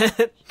BioShock's still do that.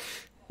 Like,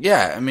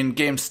 yeah, I mean,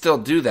 games still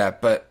do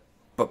that, but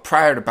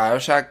prior to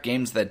BioShock,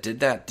 games that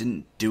did that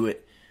didn't do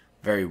it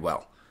very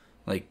well.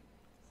 Like,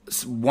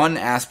 one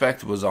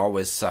aspect was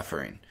always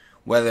suffering.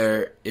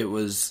 Whether it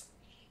was,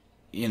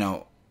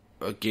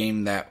 a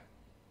game that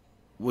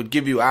would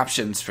give you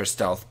options for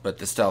stealth, but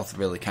the stealth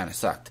really kind of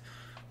sucked.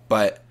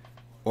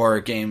 Or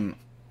a game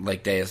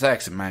like Deus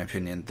Ex, in my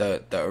opinion,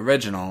 the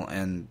original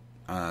and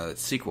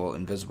sequel,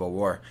 Invisible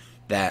War,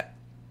 that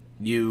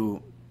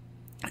you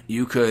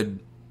could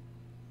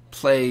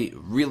play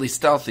really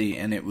stealthy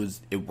and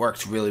it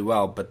worked really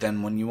well, but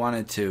then when you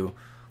wanted to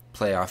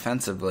play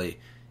offensively,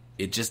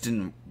 it just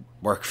didn't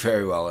work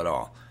very well at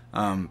all.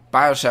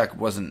 BioShock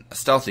wasn't a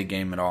stealthy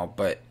game at all,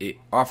 but it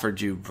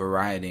offered you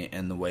variety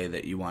in the way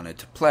that you wanted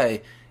to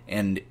play,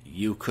 and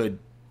you could...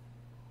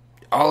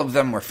 All of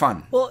them were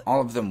fun. Well,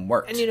 all of them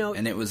worked.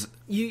 And it was...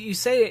 You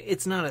say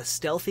it's not a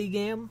stealthy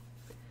game,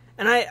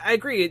 and I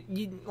agree.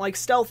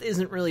 Stealth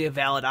isn't really a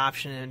valid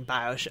option in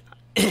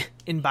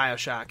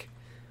BioShock.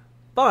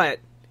 But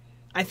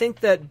I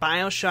think that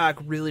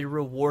BioShock really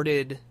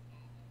rewarded,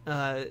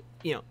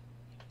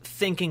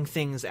 thinking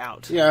things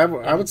out. Yeah,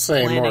 I would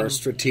say planning. More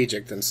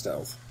strategic than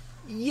stealth.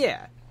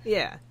 Yeah.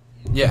 Yeah.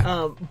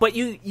 But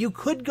you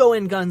could go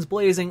in guns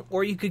blazing,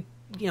 or you could,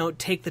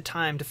 take the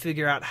time to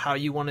figure out how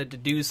you wanted to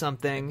do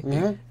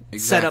something, Exactly.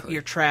 set up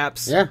your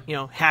traps,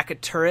 hack a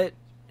turret,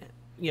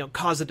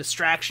 cause a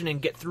distraction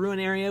and get through an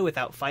area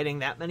without fighting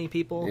that many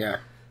people. Yeah.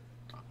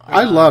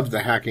 I loved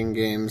the hacking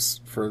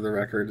games, for the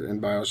record,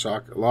 in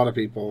BioShock. A lot of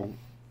people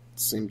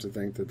seem to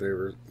think that they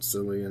were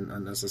silly and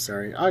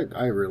unnecessary.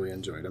 I really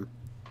enjoyed them.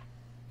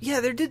 Yeah,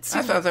 there did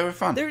seem... I thought they were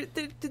fun. There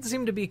did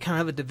seem to be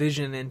kind of a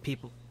division in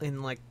people,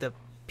 the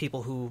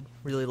people who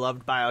really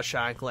loved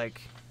BioShock,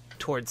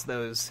 towards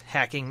those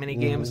hacking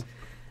minigames.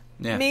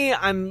 Yeah. Me,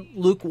 I'm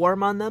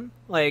lukewarm on them.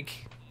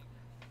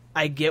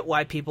 I get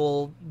why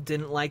people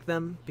didn't like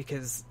them,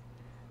 because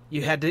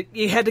you had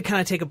to kind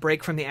of take a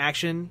break from the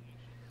action,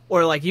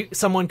 or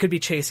someone could be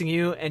chasing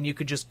you and you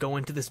could just go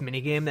into this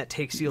minigame that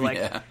takes you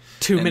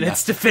 2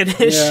 minutes to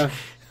finish. Yeah.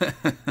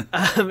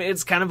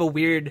 It's kind of a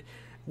weird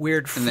flow.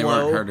 And they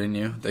weren't hurting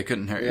you. They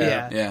couldn't hurt you.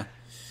 Yeah.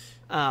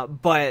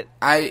 But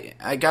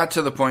I got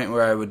to the point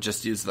where I would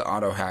just use the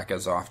auto hack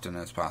as often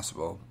as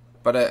possible.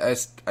 But I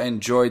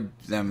enjoyed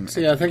them.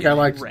 See, I think I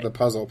liked the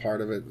puzzle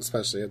part of it,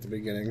 especially at the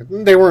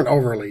beginning. They weren't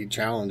overly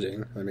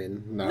challenging. I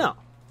mean, not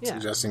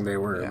suggesting they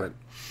were, but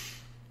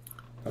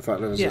I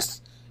thought it was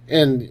just...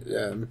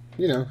 And,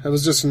 it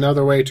was just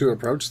another way to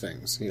approach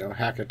things.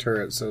 Hack a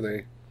turret so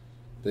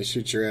they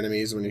shoot your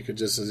enemies when you could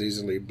just as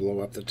easily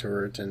blow up the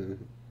turret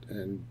and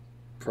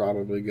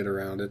probably get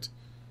around it.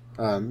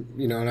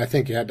 And I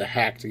think you had to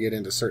hack to get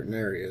into certain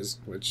areas,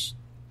 which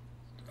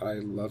I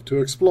love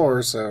to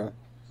explore, so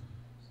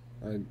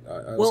I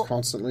was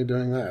constantly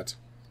doing that.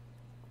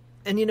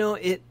 And,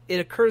 it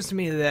occurs to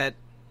me that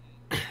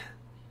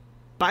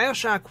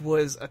BioShock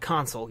was a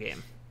console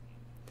game.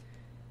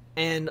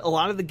 And a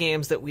lot of the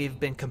games that we've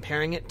been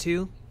comparing it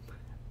to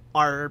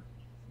are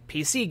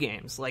PC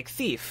games, like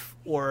Thief,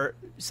 or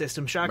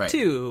System Shock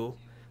 2,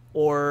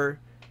 or,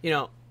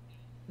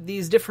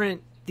 these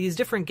different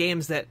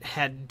games that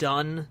had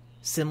done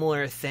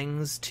similar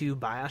things to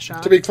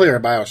BioShock. To be clear,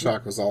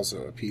 BioShock was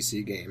also a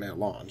PC game at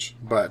launch,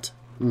 but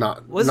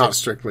not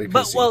strictly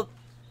PC. But,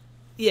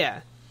 yeah.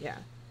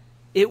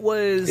 It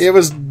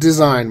was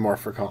designed more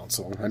for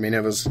console. I mean,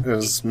 it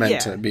was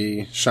meant to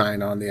be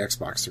shine on the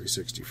Xbox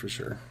 360 for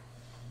sure.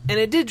 And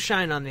it did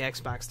shine on the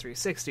Xbox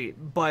 360,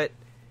 but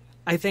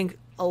I think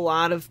a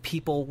lot of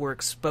people were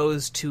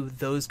exposed to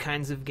those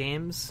kinds of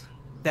games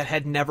that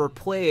had never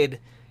played,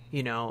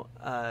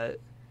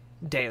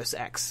 Deus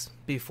Ex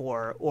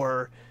before,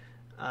 or,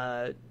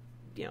 and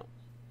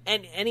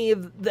any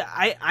of the...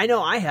 I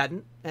know I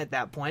hadn't at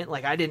that point.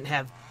 I didn't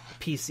have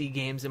PC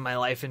games in my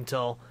life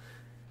until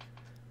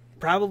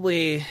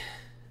probably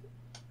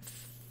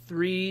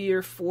 3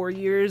 or 4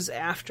 years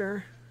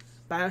after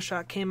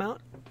BioShock came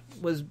out,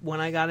 was when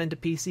I got into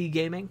PC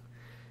gaming.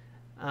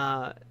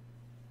 And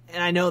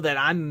I know that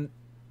I'm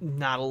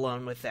not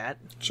alone with that.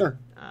 Sure.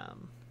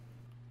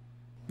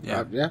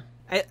 Yeah.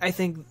 I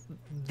think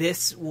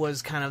this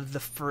was kind of the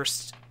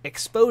first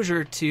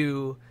exposure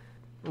to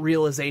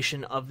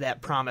realization of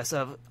that promise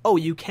of,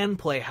 you can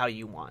play how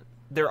you want.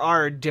 There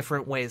are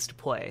different ways to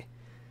play.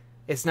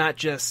 It's not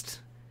just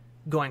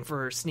going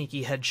for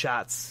sneaky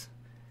headshots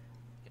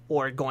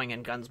or going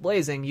in guns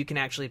blazing. You can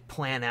actually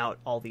plan out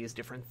all these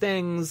different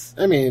things.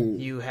 I mean,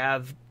 you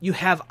have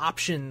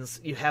options.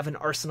 You have an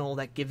arsenal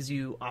that gives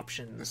you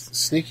options.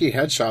 Sneaky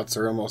headshots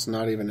are almost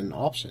not even an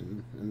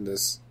option in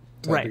this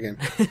type of game.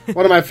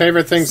 One of my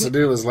favorite things to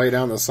do is lay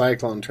down the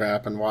cyclone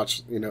trap and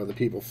watch, the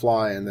people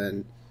fly, and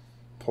then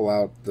pull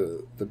out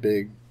the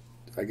big,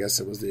 I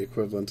guess it was the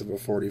equivalent of a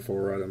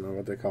 44, I don't know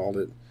what they called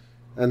it,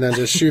 and then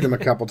just shoot them a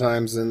couple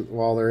times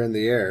while they're in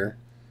the air.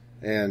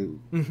 And,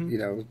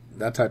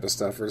 that type of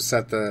stuff, or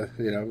set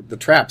the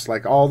traps,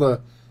 all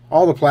the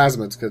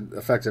plasmids could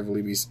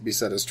effectively be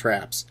set as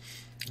traps.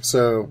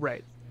 So,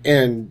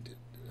 and,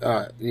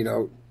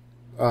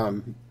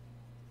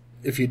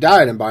 if you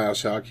died in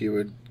BioShock, you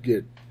would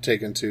get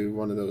taken to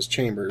one of those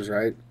chambers,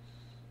 right?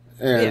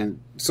 And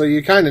so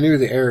you kind of knew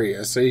the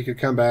area, so you could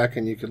come back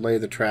and you could lay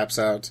the traps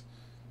out,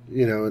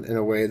 in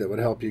a way that would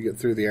help you get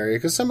through the area,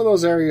 because some of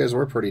those areas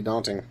were pretty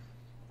daunting.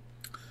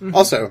 Mm-hmm.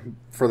 Also,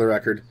 for the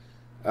record,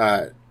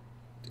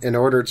 in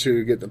order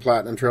to get the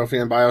Platinum Trophy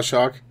in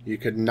BioShock, you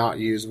could not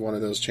use one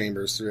of those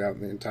chambers throughout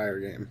the entire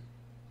game.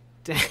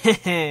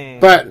 Dang.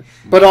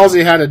 But all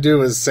you had to do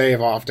was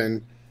save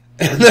often,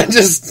 and then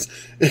just,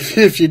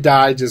 if you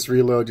die, just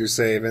reload your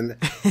save. And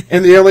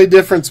the only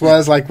difference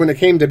was, when it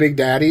came to Big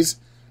Daddies,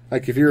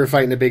 Like if you were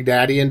fighting a big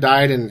daddy and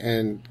died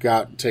and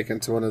got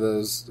taken to one of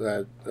those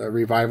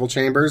revival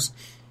chambers,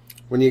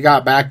 when you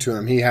got back to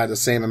him, he had the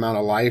same amount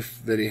of life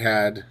that he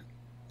had.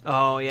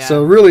 Oh, yeah.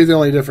 So really the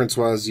only difference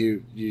was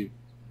you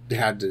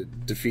had to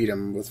defeat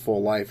him with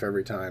full life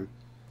every time.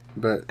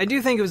 But I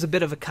do think it was a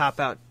bit of a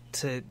cop-out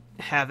to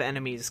have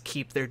enemies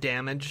keep their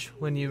damage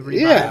when you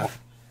revive.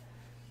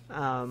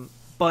 Yeah.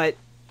 But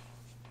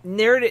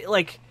narrative,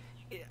 like...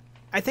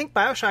 I think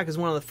BioShock is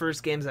one of the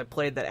first games I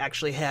played that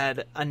actually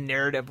had a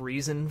narrative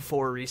reason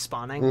for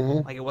respawning.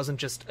 Mm-hmm. Like, it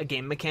wasn't just a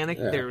game mechanic.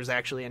 Yeah. There was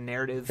actually a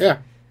narrative yeah.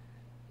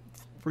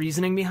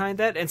 reasoning behind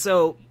that. And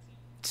so,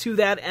 to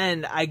that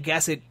end, I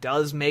guess it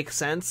does make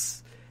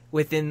sense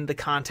within the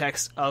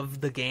context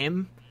of the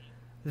game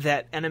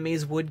that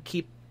enemies would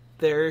keep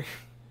their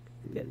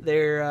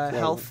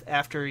health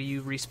after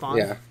you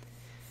respawn.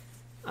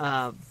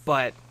 Yeah.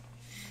 But...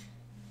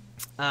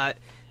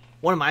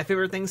 one of my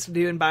favorite things to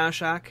do in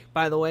BioShock,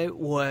 by the way,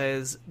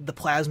 was the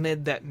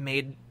plasmid that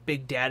made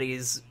Big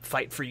Daddy's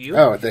fight for you.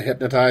 Oh, the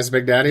hypnotized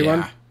Big Daddy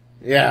one?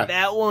 Yeah.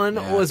 That one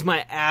was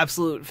my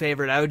absolute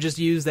favorite. I would just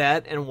use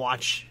that and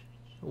watch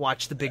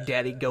the Big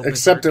Daddy go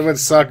Except it would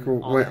suck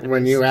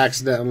when you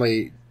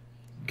accidentally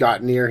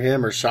got near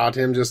him or shot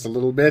him just a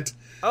little bit.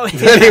 Oh, yeah.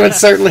 Then he would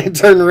certainly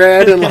turn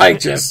red and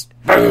just...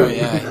 Oh,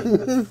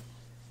 yeah.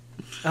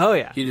 Oh,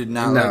 yeah. He did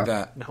not like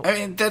that. No. I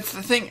mean, that's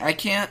the thing. I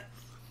can't...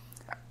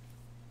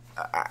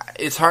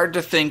 It's hard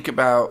to think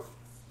about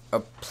a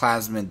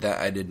plasmid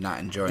that I did not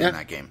enjoy in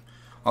that game.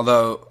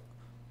 Although,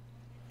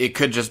 it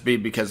could just be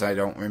because I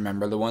don't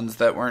remember the ones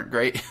that weren't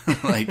great.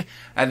 Like,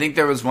 I think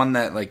there was one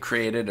that, like,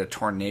 created a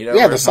tornado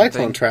Yeah, or the something.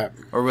 cyclone trap.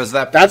 Or was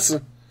that... that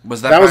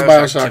was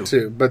BioShock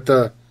 2. But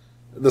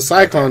the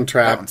cyclone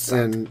trap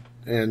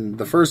in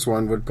the first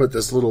one would put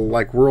this little,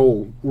 like,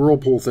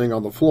 whirlpool thing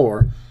on the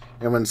floor.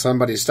 And when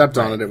somebody stepped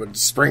on it, it would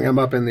spring them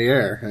up in the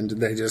air. And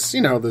they just,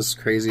 this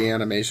crazy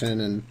animation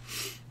and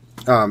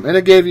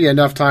it gave you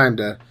enough time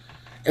to...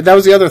 That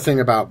was the other thing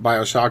about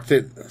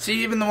BioShock.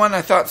 See, even the one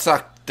I thought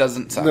sucked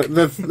doesn't suck.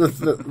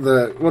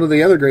 The one of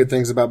the other great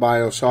things about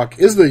BioShock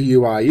is the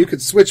UI. You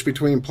could switch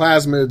between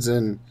plasmids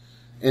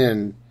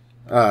and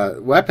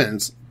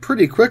weapons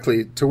pretty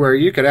quickly to where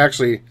you could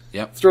actually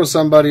throw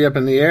somebody up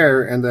in the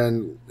air and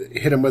then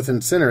hit them with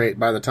Incinerate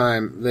by the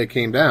time they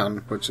came down,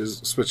 which is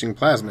switching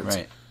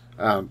plasmids.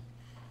 Right.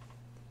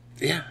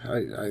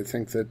 I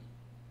think that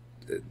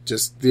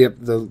just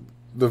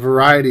the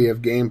variety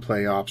of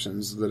gameplay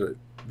options that it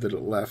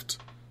left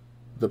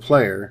the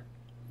player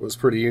was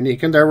pretty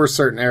unique. And there were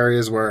certain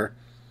areas where,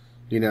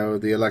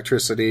 the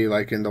electricity,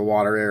 like in the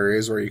water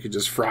areas where you could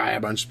just fry a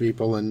bunch of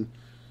people in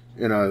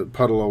a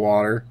puddle of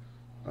water,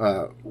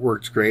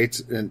 worked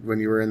great. And when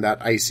you were in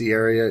that icy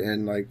area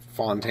in like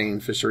Fontaine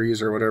Fisheries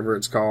or whatever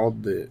it's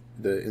called, the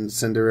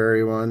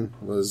incendiary one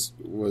was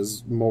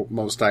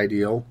most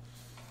ideal.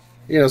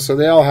 So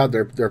they all had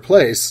their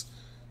place.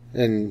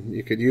 And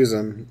you could use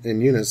them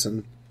in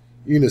unison,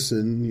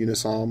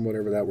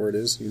 whatever that word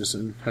is.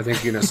 Unison. I think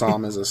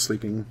Unisom is a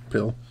sleeping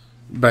pill.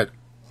 But,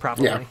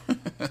 probably. Yeah.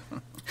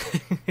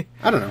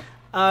 I don't know.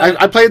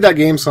 I played that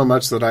game so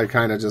much that I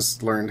kind of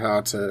just learned how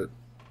to,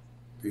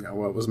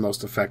 what was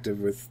most effective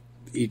with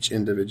each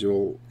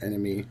individual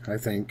enemy, I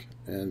think.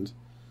 And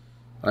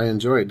I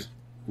enjoyed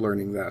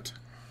learning that.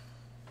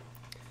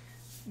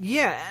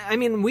 Yeah, I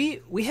mean,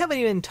 we haven't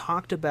even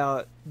talked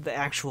about the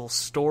actual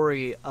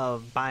story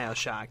of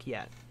BioShock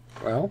yet.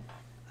 Well,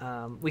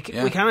 we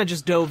kind of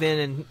just dove in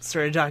and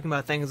started talking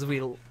about things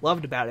we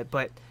loved about it,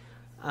 but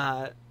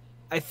I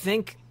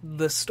think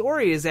the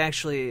story is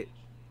actually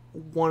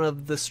one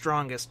of the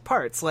strongest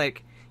parts.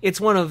 Like, it's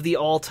one of the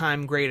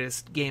all-time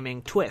greatest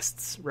gaming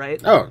twists,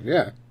 right? Oh,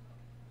 yeah.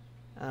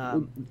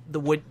 The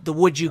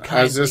would you kindly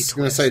I was just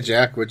going to say, twist.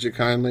 Jack, would you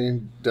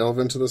kindly delve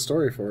into the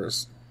story for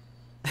us?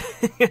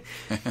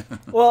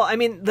 Well, I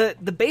mean, the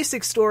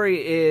basic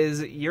story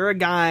is you're a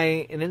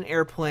guy in an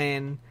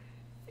airplane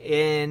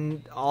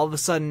and all of a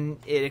sudden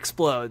it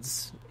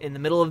explodes in the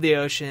middle of the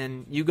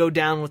ocean. You go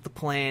down with the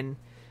plane.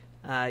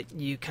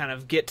 You kind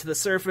of get to the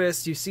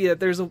surface. You see that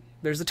there's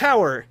a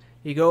tower.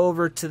 You go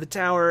over to the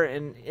tower,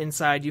 and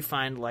inside you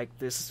find like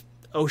this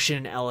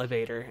ocean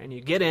elevator, and you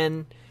get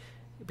in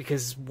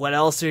because what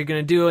else are you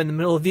going to do in the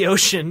middle of the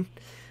ocean?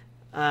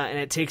 And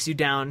it takes you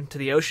down to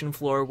the ocean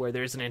floor where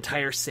there's an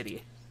entire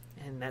city,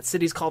 and that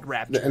city's called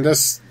Rapture.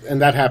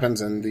 And that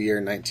happens in the year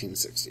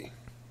 1960.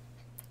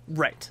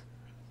 Right.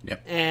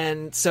 Yep.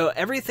 And so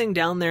everything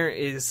down there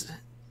is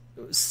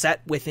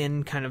set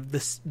within kind of the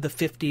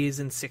 50s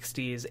and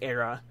 60s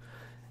era,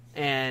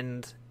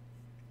 and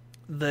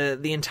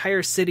the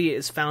entire city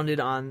is founded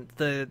on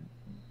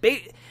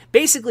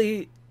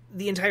basically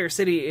the entire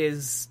city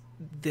is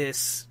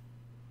this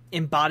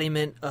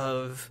embodiment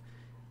of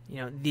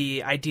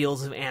the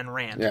ideals of Ayn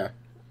Rand. Yeah.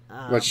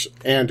 Which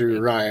Andrew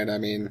Ryan, I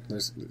mean,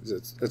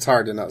 it's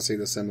hard to not see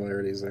the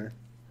similarities there.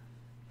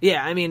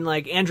 Yeah, I mean,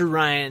 like Andrew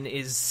Ryan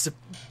is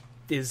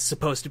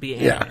supposed to be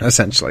Ayn Rand.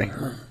 Essentially.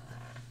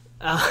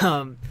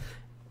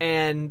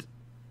 And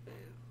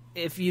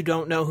if you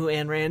don't know who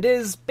Ayn Rand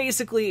is,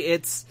 basically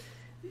it's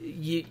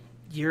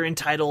you're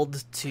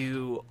entitled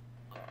to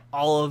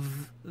all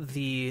of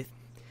the...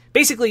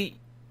 Basically,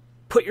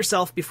 put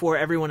yourself before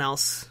everyone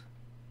else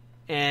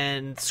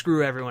and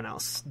screw everyone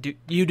else.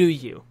 You do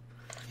you.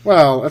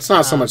 Well, it's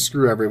not so much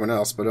screw everyone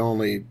else, but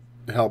only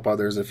help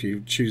others if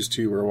you choose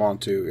to or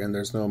want to, and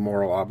there's no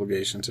moral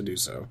obligation to do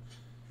so.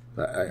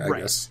 I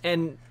guess.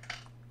 And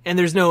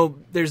there's no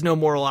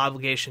moral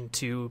obligation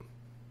to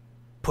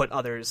put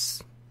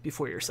others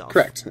before yourself.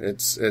 Correct.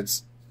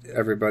 It's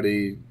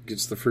everybody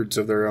gets the fruits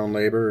of their own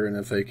labor, and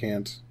if they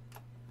can't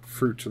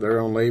fruit to their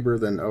own labor,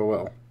 then oh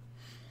well.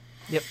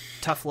 Yep.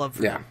 Tough love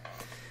for them.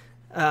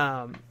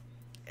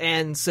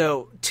 And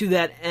so to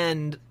that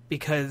end,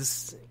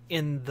 because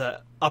in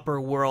the upper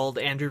world,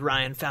 Andrew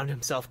Ryan found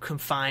himself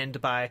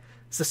confined by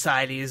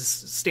society's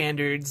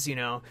standards,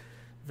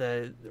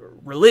 the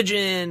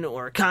religion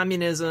or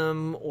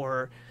communism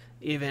or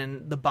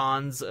even the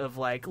bonds of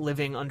like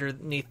living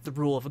underneath the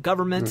rule of a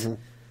government. Mm-hmm.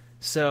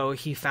 So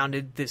he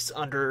founded this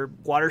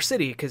underwater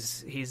city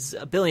because he's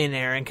a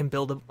billionaire and can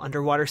build an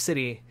underwater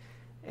city.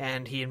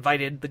 And he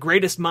invited the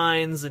greatest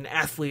minds and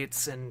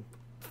athletes and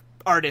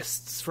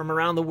artists from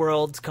around the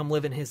world to come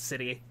live in his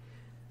city,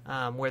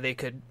 where they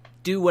could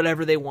do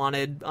whatever they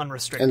wanted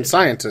unrestricted. And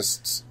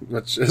scientists,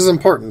 which is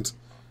important.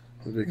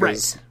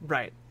 Because...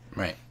 Right.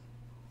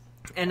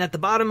 And at the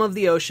bottom of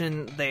the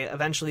ocean, they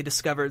eventually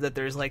discovered that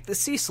there's like the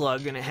sea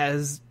slug, and it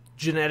has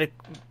genetic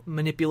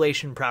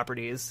manipulation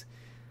properties.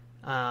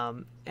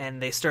 And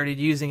they started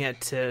using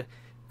it to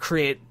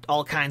create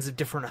all kinds of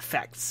different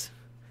effects.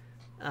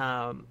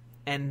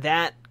 And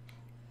that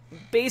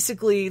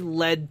basically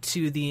led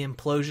to the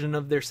implosion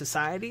of their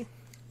society.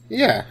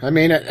 Yeah, I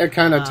mean, it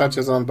kind of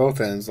touches on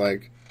both ends.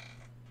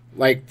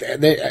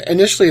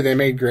 Initially they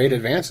made great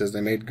advances.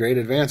 They made great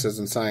advances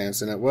in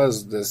science, and it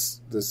was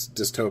this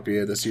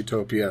dystopia, this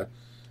utopia.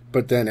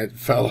 But then it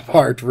fell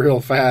apart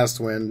real fast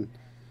when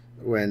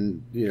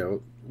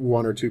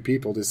one or two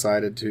people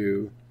decided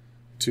to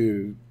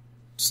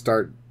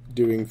start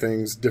doing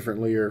things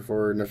differently or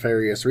for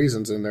nefarious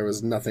reasons, and there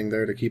was nothing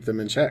there to keep them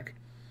in check.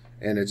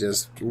 And it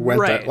just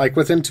went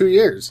within 2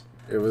 years.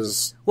 It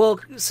was...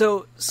 Well,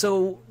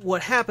 so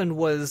what happened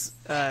was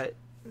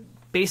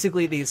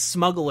basically these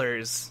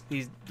smugglers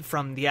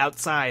from the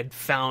outside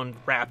found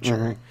Rapture,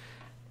 mm-hmm.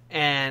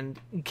 and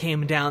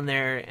came down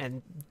there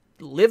and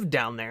lived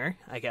down there,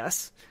 I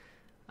guess.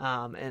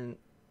 And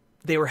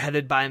they were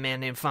headed by a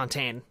man named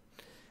Fontaine.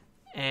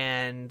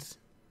 And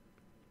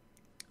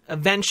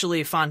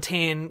eventually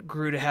Fontaine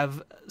grew to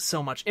have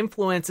so much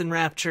influence in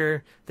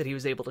Rapture that he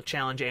was able to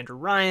challenge Andrew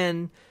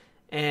Ryan,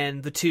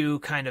 and the two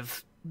kind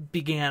of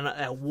began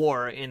a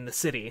war in the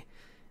city.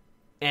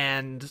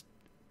 And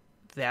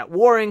that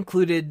war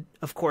included,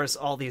 of course,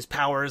 all these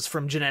powers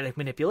from genetic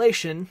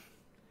manipulation.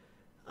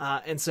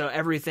 And so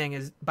everything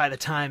is, by the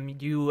time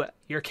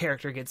your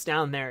character gets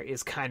down there,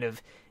 is kind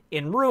of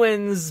in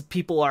ruins.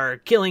 People are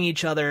killing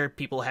each other.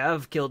 People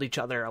have killed each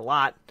other a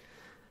lot.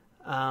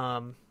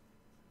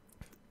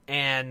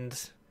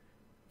 And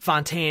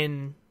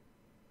Fontaine,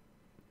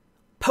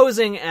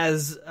 posing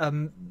as a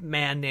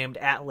man named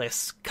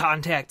Atlas,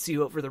 contacts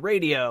you over the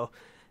radio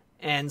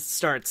and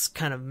starts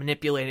kind of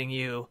manipulating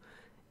you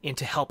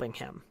into helping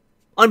him,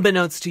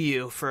 unbeknownst to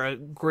you, for a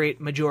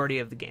great majority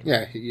of the game.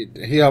 Yeah, he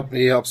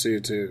helps you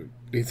to...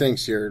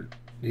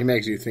 He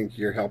makes you think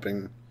you're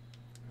helping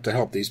to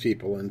help these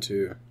people and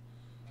to,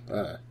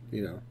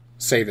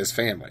 save his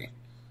family.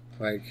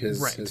 Like,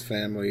 his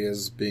family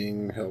is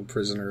being held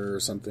prisoner or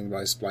something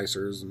by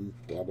splicers and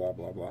blah, blah,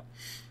 blah, blah.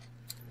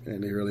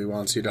 And he really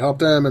wants you to help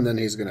them, and then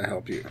he's going to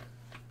help you.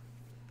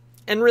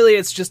 And really,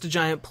 it's just a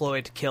giant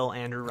ploy to kill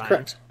Andrew Ryan.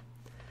 Correct.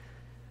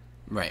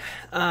 Right.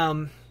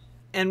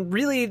 And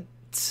really,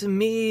 to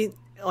me,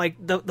 like,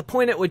 the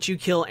point at which you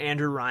kill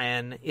Andrew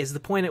Ryan is the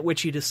point at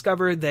which you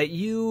discover that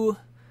you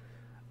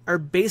are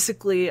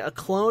basically a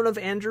clone of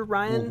Andrew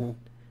Ryan,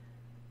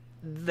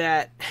 mm-hmm.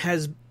 that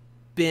has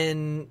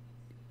been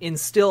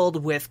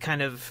instilled with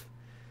kind of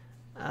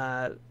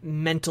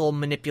mental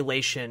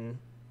manipulation.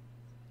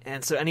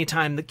 And so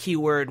anytime the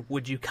keyword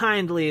 "would you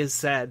kindly" is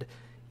said,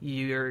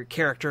 your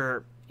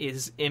character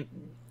is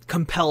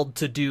compelled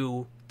to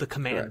do the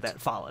command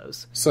that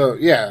follows. So,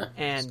 yeah.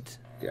 And...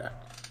 Yeah.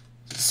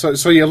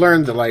 So you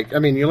learn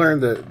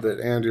that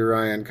Andrew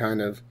Ryan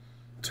kind of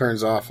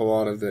turns off a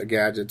lot of the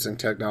gadgets and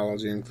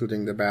technology,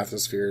 including the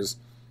bathyspheres,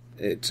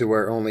 to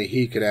where only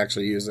he could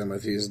actually use them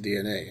with his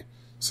DNA.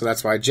 So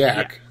that's why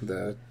Jack,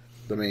 the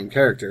main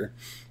character,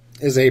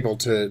 is able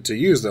to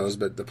use those,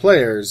 but the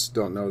players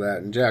don't know that,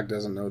 and Jack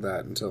doesn't know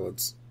that until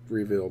it's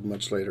revealed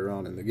much later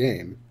on in the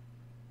game.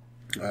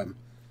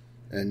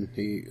 And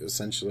he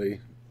essentially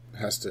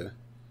has to...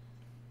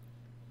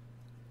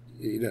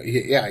 he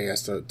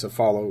has to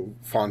follow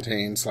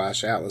Fontaine /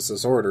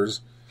 Atlas's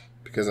orders,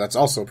 because that's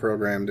also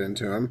programmed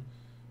into him.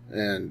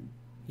 And,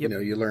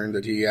 you learn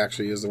that he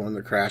actually is the one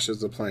that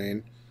crashes the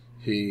plane.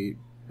 He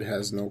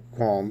has no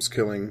qualms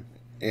killing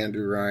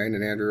Andrew Ryan,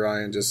 and Andrew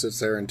Ryan just sits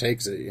there and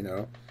takes it,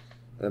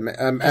 A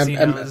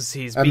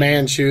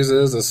man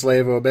chooses, a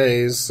slave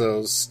obeys,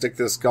 so stick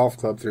this golf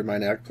club through my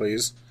neck,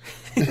 please.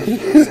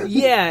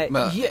 Yeah.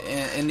 Well,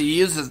 and he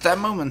uses... That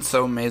moment's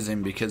so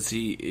amazing because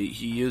he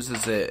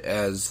uses it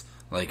as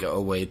like a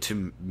way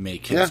to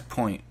make his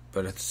point,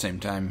 but at the same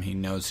time he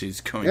knows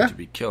he's going to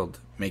be killed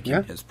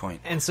making his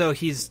point. And so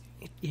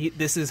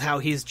this is how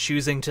he's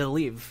choosing to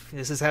leave.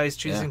 This is how he's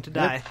choosing to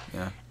die.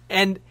 Yeah.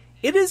 And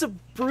it is a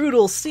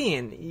brutal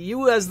scene.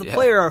 You as the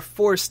player are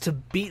forced to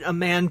beat a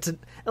man to...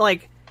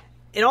 Like,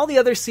 in all the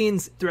other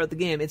scenes throughout the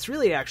game, it's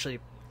really actually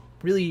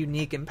really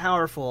unique and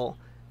powerful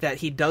that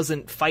he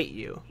doesn't fight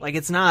you. Like,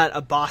 it's not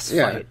a boss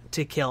fight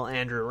to kill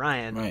Andrew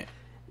Ryan. Right.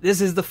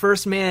 This is the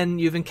first man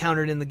you've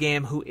encountered in the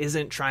game who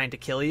isn't trying to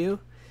kill you.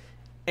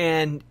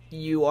 And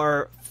you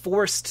are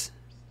forced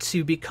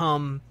to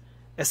become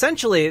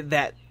essentially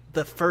the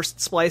first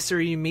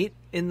splicer you meet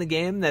in the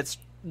game that's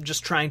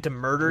just trying to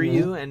murder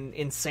you and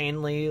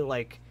insanely,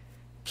 like,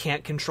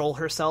 can't control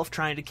herself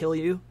trying to kill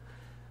you.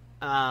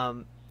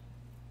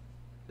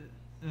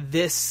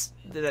 That's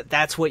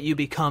what you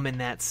become in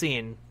that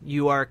scene.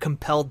 You are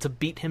compelled to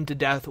beat him to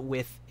death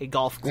with a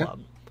golf club.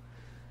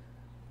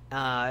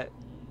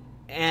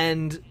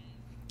 And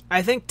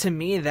I think, to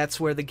me, that's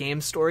where the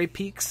game story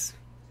peaks.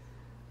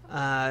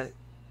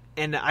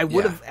 And I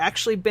would have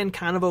actually been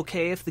kind of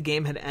okay if the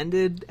game had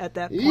ended at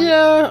that point.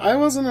 Yeah, I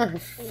wasn't a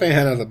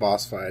fan of the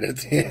boss fight at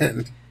the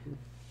end.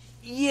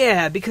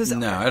 Yeah, because...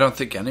 No, I don't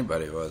think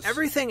anybody was.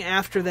 Everything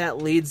after that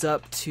leads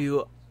up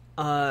to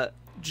a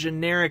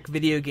generic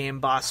video game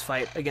boss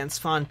fight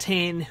against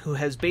Fontaine, who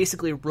has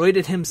basically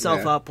roided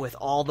himself up with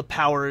all the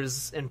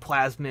powers and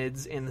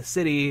plasmids in the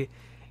city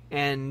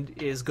and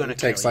is going to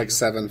kill you. It takes like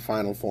 7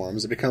 final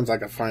forms. It becomes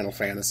like a Final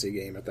Fantasy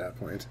game at that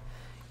point.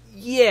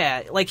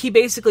 Yeah, like he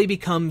basically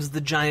becomes the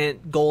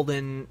giant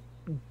golden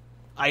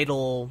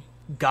idol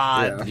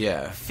god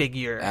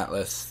figure.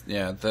 Atlas.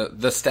 Yeah,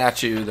 the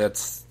statue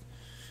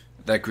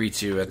that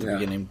greets you at the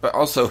beginning. But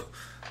also,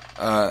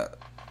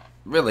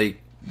 really,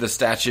 the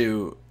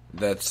statue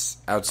that's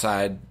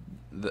outside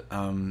the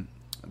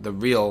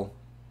real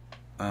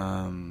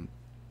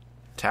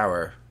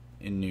tower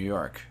in New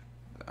York.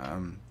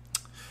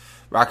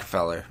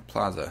 Rockefeller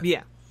Plaza.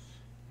 Yeah.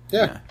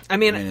 Yeah. I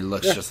mean, it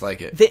looks just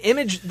like it. The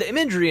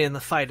imagery in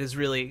the fight is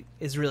really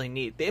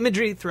neat. The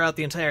imagery throughout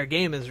the entire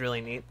game is really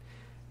neat.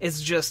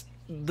 It's just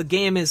the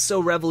game is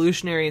so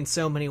revolutionary in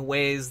so many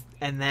ways,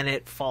 and then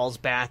it falls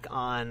back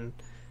on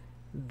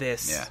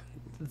this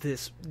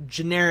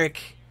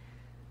generic,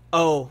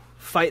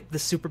 fight the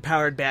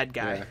superpowered bad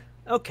guy. Yeah.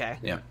 Okay.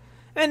 Yeah.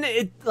 And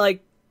it,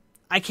 like,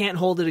 I can't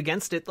hold it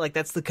against it. Like,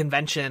 that's the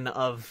convention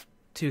of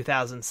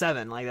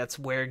 2007. Like, that's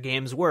where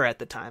games were at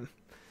the time.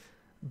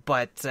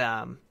 But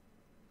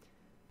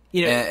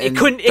it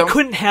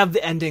couldn't have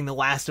the ending The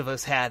Last of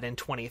Us had in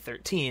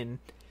 2013.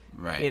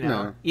 Right.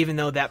 Even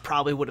though that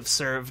probably would have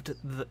served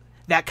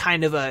that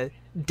kind of a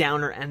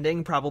downer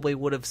ending probably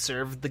would have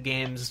served the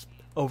game's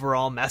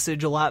overall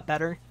message a lot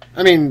better.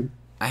 I mean,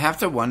 I have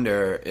to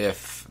wonder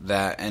if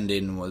that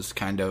ending was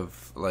kind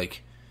of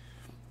like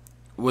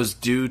was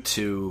due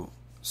to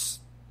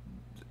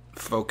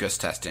focus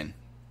testing,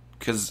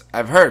 because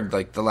I've heard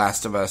like The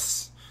Last of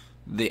Us,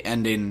 the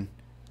ending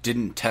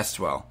didn't test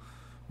well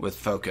with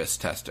focus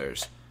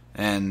testers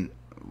and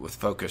with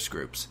focus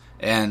groups,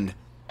 and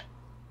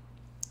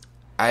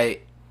the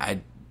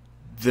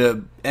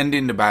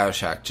ending to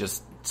BioShock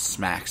just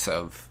smacks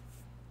of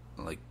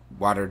like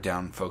watered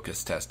down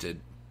focus tested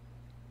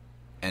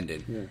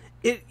ending.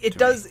 It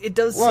does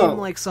seem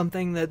like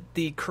something that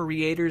the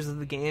creators of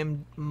the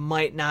game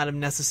might not have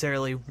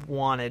necessarily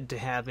wanted to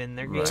have in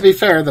their game. To be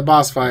fair, the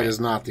boss fight is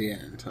not the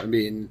end. I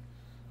mean,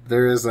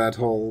 there is that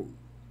whole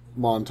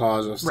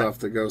montage of stuff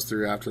that goes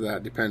through after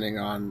that, depending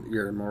on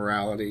your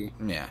morality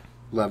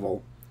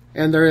level.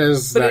 And there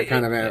is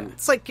kind of...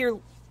 It's like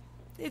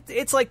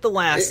it's like the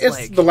last... It's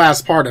like, the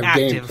last part of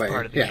gameplay.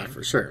 Part of the game.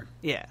 For sure.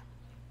 Yeah.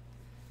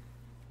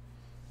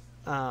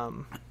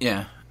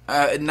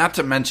 Not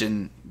to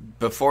mention,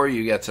 before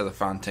you get to the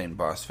Fontaine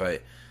boss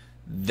fight,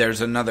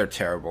 there's another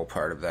terrible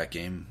part of that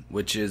game,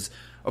 which is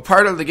a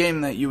part of the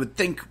game that you would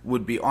think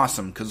would be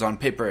awesome, because on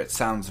paper it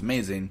sounds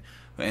amazing,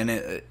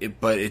 and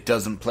but it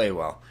doesn't play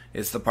well.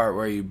 It's the part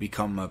where you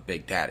become a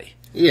big daddy.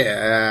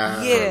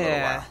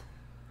 Yeah.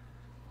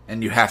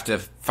 And you have to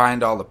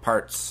find all the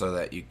parts so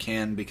that you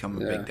can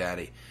become a big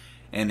daddy.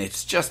 And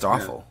it's just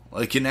awful. Yeah.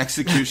 Like, in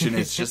execution,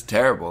 it's just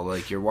terrible.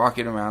 Like, you're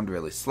walking around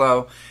really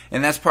slow.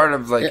 And that's part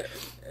of, like,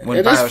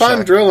 when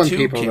BioShock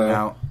 2 came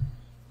out.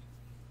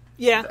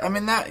 Yeah. I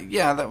mean,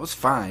 that was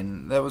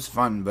fine. That was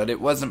fun. But it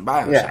wasn't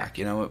BioShock,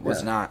 It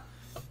was not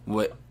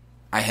what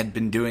I had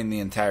been doing the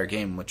entire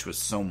game, which was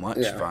so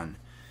much fun.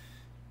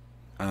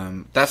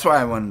 That's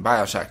why when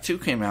BioShock 2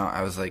 came out,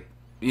 I was like,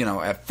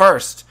 at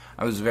first,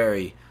 I was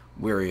very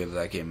weary of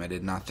that game. I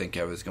did not think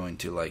I was going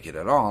to like it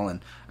at all,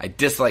 and I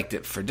disliked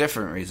it for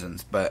different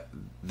reasons, but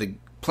the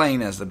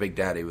playing as the Big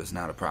Daddy was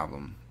not a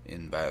problem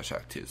in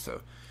BioShock 2,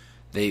 so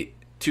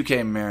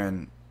 2K and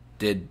Marin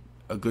did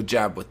a good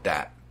job with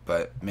that,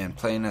 but man,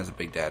 playing as a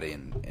Big Daddy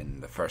in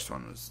the first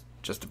one was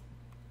just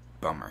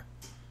bummer.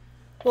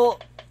 Well,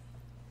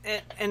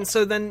 and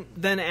so then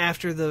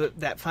after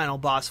that final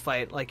boss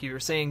fight, like you were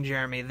saying,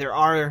 Jeremy, there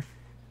are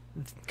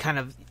kind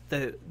of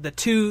the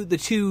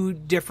two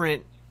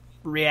different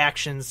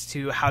reactions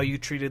to how you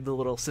treated the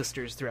little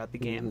sisters throughout the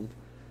game.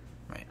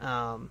 Right.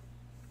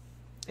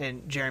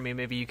 And Jeremy,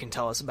 maybe you can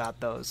tell us about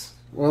those.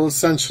 Well,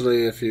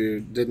 essentially, if you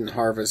didn't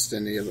harvest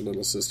any of the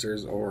little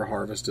sisters or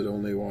harvested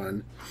only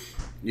one,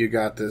 you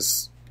got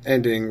this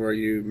ending where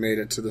you made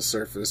it to the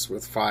surface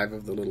with 5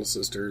 of the little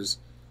sisters,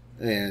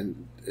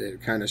 and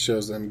it kind of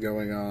shows them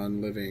going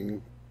on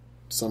living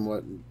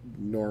somewhat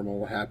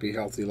normal, happy,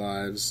 healthy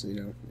lives,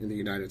 in the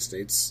United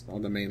States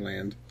on the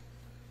mainland.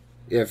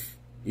 If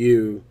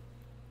you,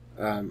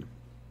 and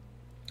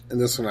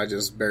this one I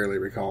just barely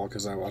recall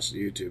because I watched a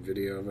YouTube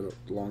video of it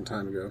a long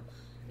time ago.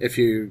 If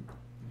you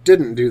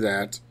didn't do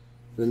that,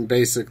 then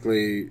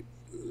basically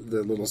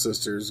the little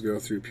sisters go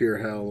through pure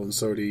hell, and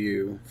so do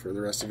you for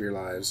the rest of your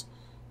lives.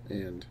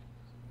 And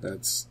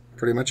that's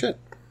pretty much it.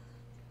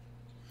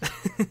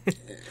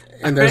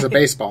 And there's a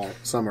baseball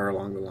somewhere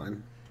along the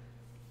line.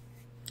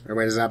 Or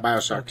wait, is that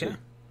BioShock 2?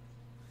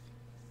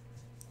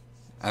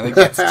 I think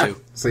that's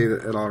 2. See,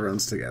 it all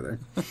runs together.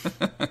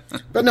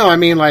 But no, I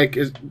mean, like,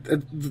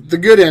 the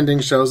good ending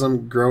shows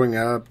them growing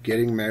up,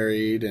 getting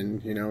married,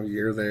 and,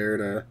 you're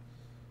there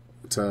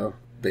to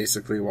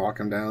basically walk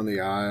them down the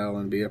aisle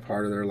and be a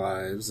part of their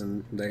lives,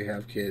 and they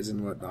have kids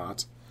and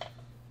whatnot.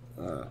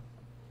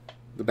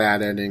 The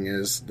bad ending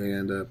is they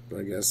end up,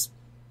 I guess,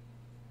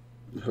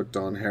 hooked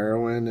on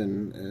heroin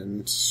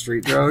and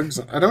street drugs.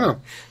 I don't know.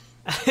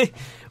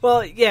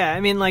 Well, yeah,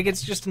 I mean, like,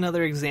 it's just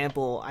another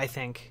example, I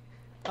think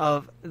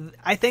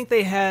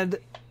they had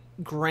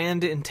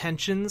grand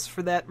intentions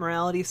for that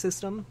morality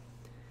system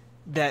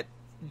that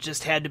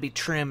just had to be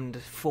trimmed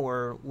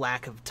for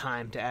lack of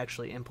time to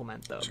actually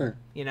implement them. Sure.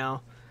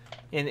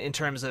 In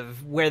terms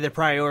of where the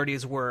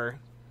priorities were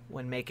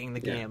when making the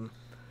game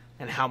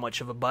and how much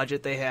of a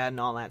budget they had and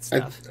all that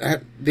stuff.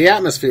 The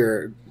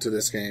atmosphere to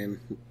this game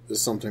is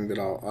something that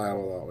I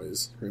will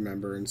always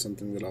remember, and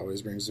something that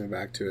always brings me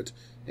back to it.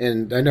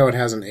 And I know it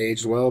hasn't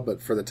aged well,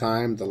 but for the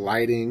time, the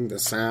lighting, the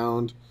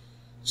sound,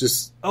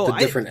 just the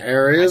different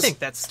areas. I think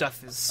that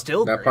stuff is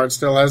still that great. part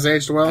still has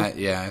aged well.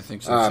 Yeah, I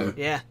think so too.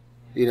 Yeah.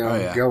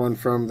 Going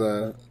from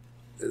the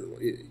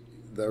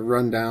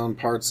rundown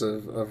parts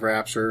of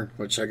Rapture,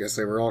 which I guess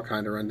they were all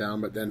kind of run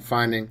down, but then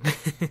finding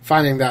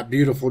that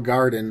beautiful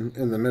garden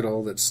in the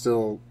middle that's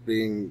still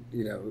being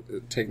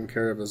taken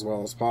care of as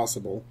well as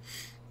possible,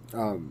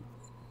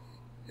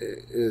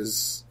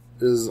 is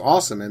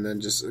awesome. And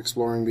then just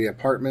exploring the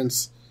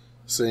apartments,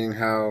 seeing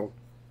how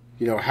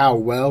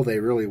well they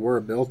really were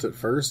built at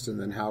first, and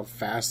then how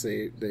fast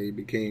they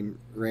became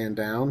ran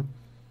down.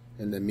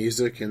 And the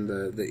music and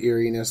the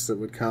eeriness that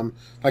would come.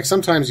 Like,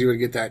 sometimes you would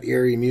get that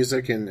eerie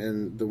music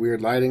and the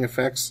weird lighting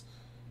effects,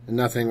 and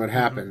nothing would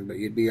happen, but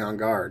you'd be on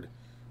guard.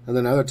 And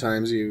then other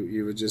times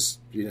you would just,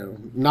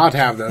 not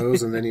have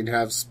those, and then you'd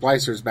have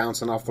splicers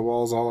bouncing off the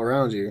walls all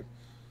around you.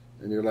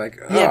 And you're like,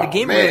 oh, yeah, the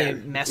game man.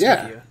 really messed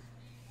with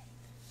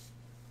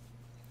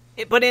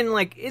you. But in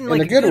a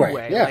good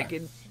way. Yeah.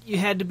 Like, you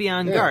had to be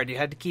on guard. You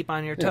had to keep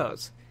on your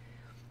toes.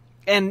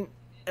 And,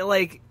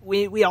 like,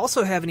 we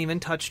also haven't even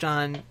touched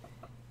on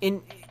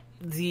in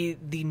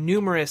the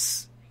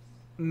numerous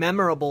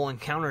memorable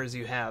encounters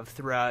you have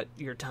throughout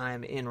your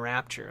time in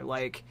Rapture,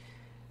 like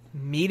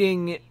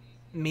meeting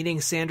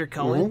Sander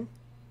Cohen.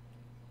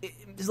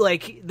 It's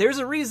like, there's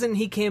a reason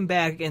he came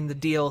back in the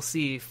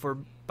DLC for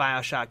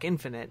BioShock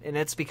Infinite, and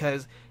it's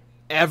because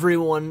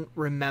everyone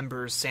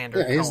remembers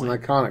Sander Cohen. Yeah, he's an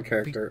iconic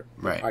character.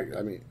 Right.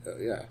 I mean,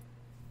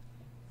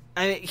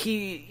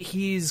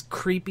 he's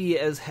creepy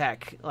as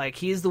heck. Like,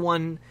 he's the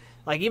one.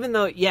 Like, even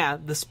though,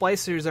 the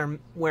splicers are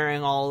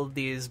wearing all of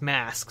these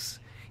masks,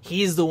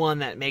 he's the one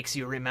that makes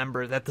you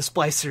remember that the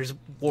splicers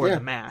wore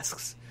the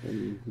masks.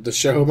 And the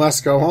show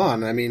must go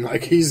on. I mean,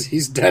 like,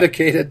 he's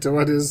dedicated to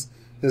what his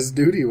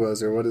duty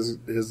was, or what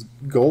his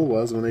goal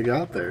was when he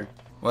got there.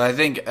 Well, I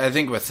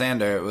think with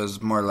Sander, it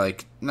was more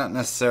like, not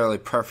necessarily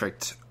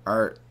perfect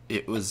art,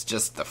 it was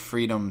just the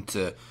freedom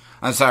to...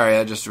 I'm sorry,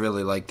 I just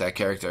really liked that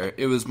character.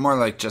 It was more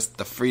like just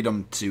the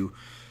freedom to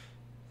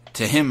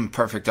him,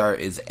 perfect art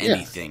is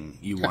anything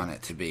you want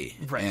it to be.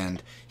 Right.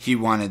 And he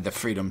wanted the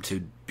freedom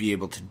to be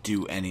able to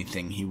do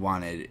anything he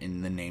wanted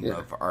in the name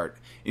of art,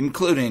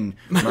 including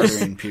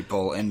murdering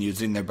people and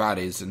using their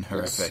bodies in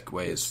horrific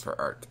ways for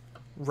art.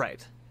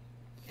 Right.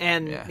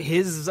 And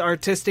his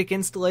artistic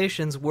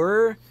installations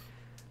were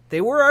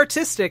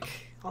artistic.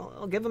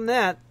 I'll give him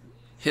that.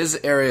 His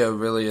area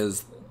really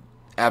is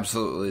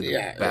absolutely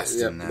the best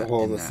in that.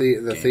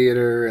 The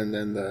theater, and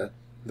then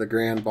the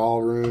grand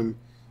ballroom,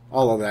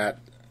 all of that.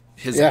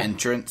 His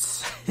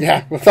entrance.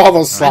 Yeah, with all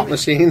those slot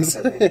machines.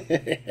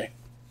 I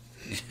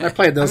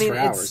played those for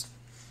hours.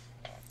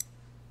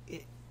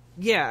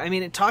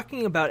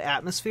 Talking about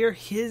atmosphere,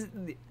 his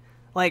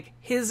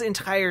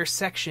entire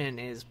section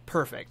is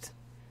perfect.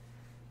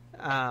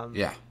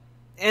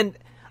 And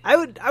I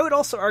would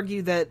also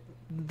argue that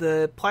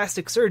the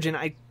plastic surgeon,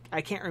 I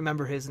can't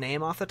remember his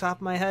name off the top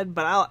of my head,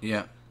 but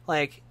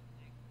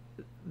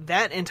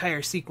that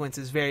entire sequence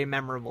is very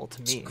memorable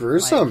to me. It's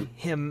gruesome. Like,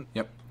 him.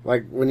 Yep.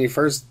 Like, when you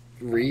first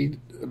read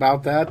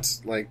about that,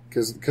 like,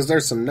 because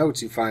there's some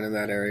notes you find in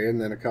that area,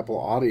 and then a couple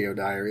audio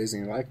diaries,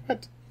 and you're like,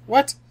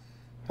 what?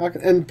 How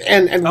can,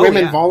 and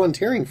women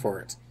volunteering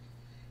for it.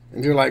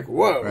 And you're like,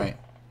 whoa. Right.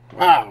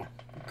 Wow.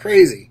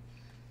 Crazy.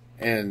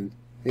 And,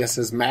 yes,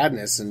 his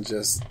madness and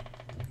just,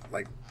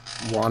 like,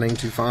 wanting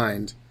to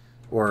find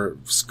or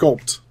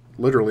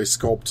literally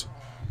sculpt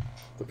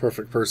the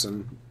perfect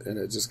person, and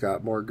it just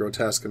got more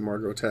grotesque and more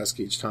grotesque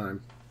each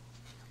time.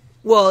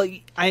 Well,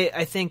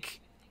 I think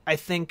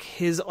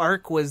his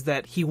arc was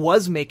that he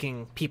was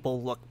making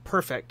people look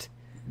perfect.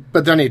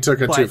 But then he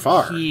took it too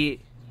far.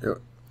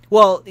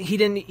 Well, he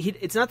didn't.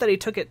 It's not that he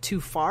took it too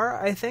far.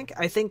 I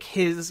think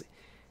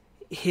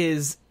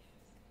his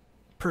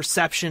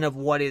perception of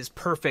what is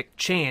perfect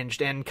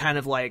changed, and kind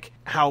of like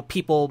how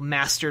people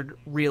mastered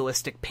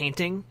realistic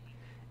painting,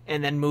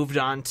 and then moved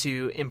on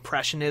to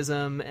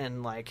impressionism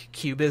and like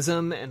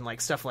cubism and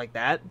like stuff like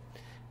that.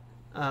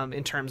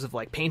 In terms of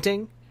like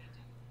painting,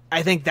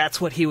 I think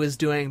that's what he was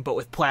doing, but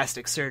with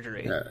plastic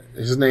surgery. Yeah,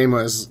 his name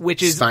was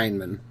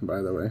Steinman,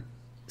 by the way.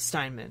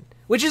 Steinman.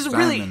 Which is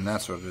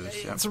that's what it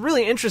is. Yeah. It's a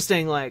really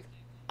interesting like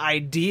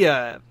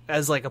idea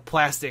as like a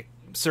plastic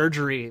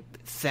surgery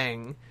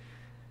thing,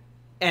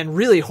 and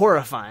really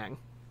horrifying.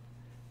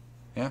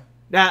 Yeah.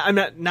 Now, I'm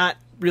not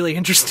really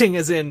interesting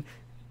as in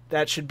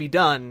that should be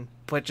done,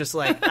 but just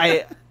like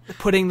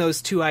putting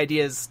those two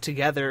ideas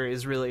together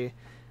is really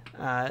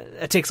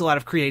it takes a lot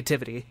of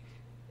creativity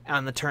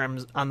on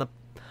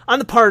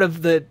the part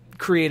of the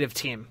creative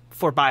team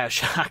for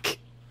BioShock.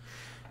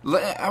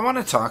 I want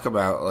to talk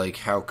about like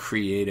how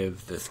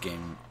creative this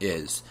game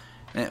is.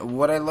 And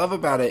what I love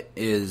about it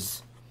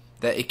is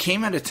that it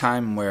came at a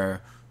time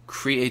where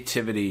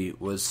creativity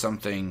was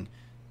something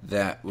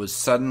that was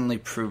suddenly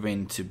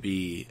proving to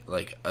be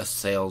like a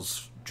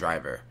sales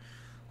driver.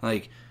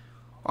 Like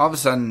all of a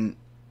sudden,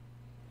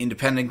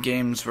 independent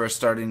games were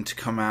starting to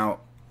come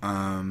out.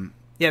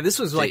 This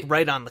was like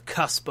right on the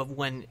cusp of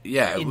when indie games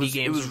were becoming a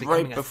thing. It was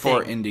right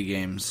before indie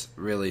games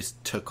really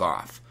took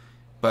off.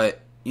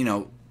 But, you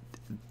know,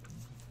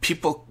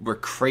 people were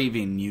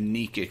craving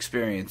unique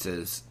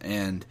experiences,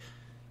 and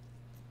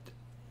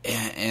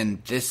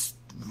this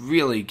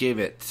really gave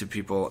it to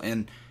people,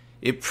 and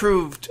it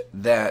proved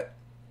that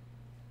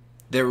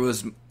there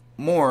was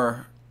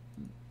more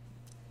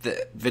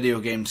that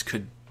video games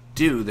could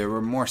do. There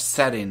were more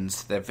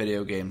settings that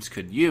video games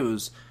could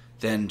use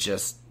than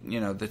just, you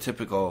know, the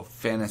typical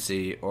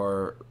fantasy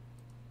or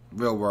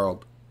real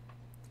world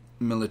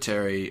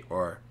military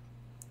or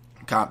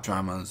cop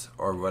dramas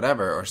or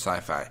whatever, or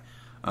sci-fi.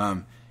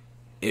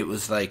 It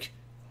was like,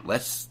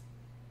 let's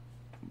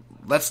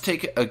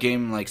take a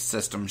game like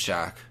System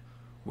Shock,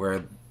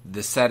 where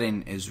the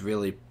setting is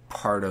really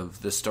part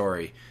of the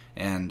story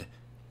and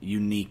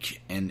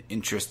unique and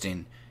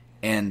interesting,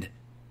 and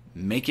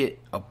make it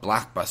a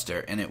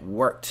blockbuster. And it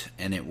worked,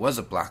 and it was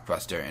a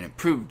blockbuster, and it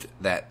proved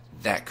that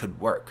that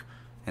could work.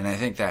 And I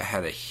think that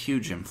had a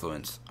huge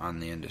influence on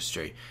the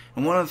industry.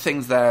 And one of the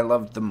things that I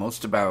loved the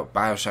most about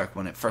BioShock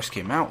when it first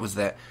came out was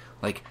that,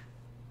 like,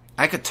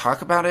 I could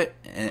talk about it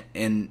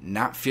and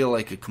not feel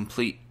like a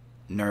complete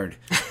nerd,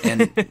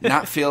 and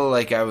not feel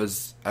like I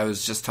was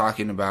just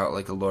talking about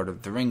like a Lord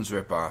of the Rings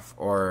ripoff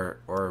or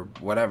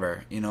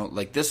whatever. You know,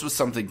 like this was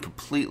something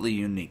completely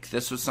unique.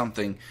 This was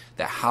something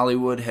that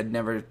Hollywood had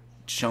never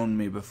shown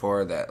me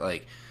before. That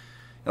like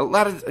a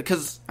lot of,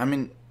 because I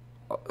mean,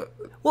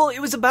 well, it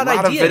was about a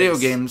lot ideas. of video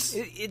games.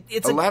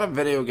 It's a lot of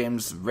video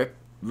games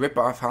rip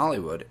off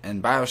Hollywood,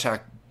 and BioShock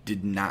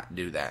did not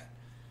do that.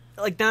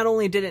 Like, not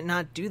only did it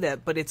not do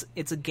that, but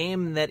it's a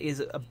game that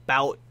is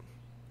about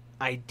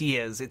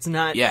ideas. It's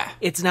not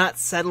It's not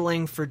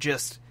settling for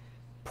just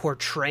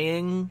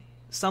portraying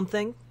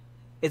something.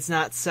 It's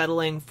not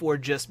settling for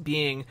just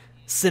being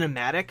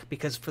cinematic,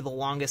 because for the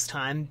longest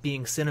time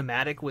being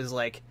cinematic was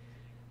like,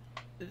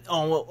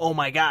 oh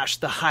my gosh,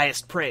 the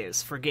highest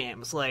praise for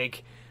games.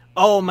 Like,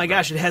 oh my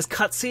gosh, it has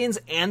cutscenes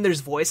and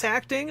there's voice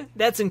acting?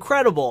 That's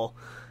incredible.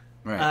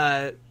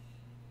 Right.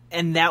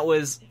 And that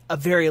was a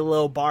very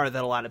low bar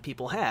that a lot of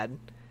people had.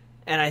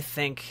 And I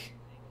think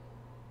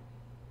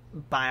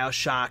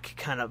BioShock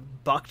kind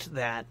of bucked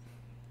that,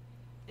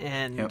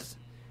 and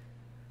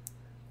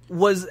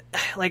was,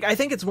 like, I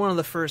think it's one of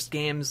the first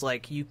games,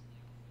 like,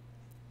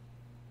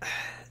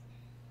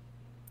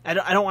 I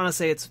don't want to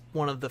say it's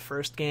one of the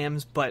first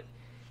games, but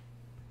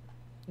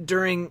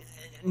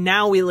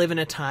now we live in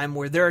a time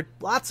where there are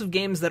lots of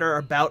games that are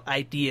about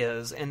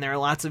ideas, and there are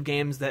lots of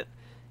games that,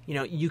 you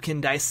know, you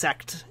can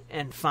dissect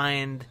and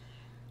find,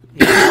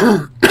 you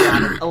know,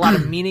 a lot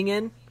of meaning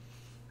in.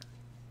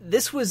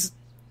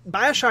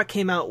 BioShock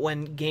came out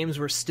when games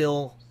were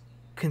still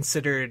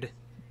considered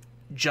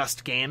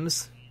just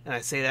games, and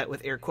I say that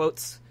with air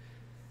quotes.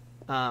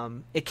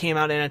 It came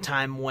out in a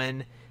time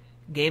when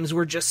games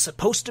were just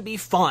supposed to be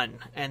fun,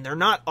 and they're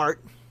not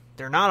art.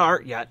 They're not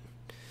art yet.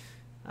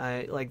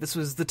 This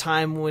was the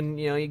time when,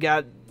 you know, you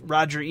got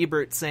Roger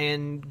Ebert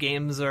saying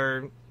games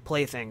are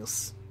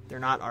playthings. They're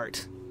not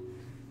art.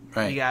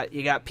 Right.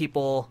 You got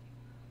people.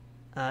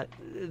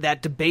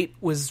 That debate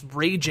was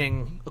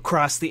raging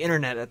across the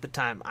internet at the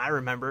time. I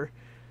remember,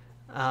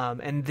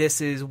 and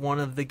this is one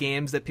of the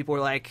games that people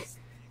were like,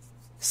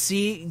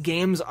 "See,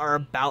 games are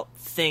about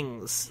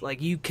things.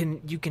 Like you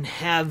can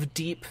have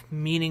deep,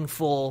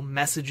 meaningful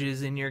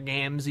messages in your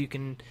games.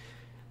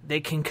 They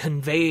can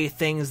convey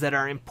things that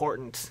are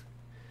important."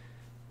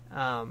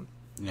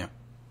 Yeah.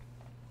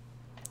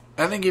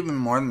 I think even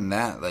more than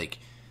that, like,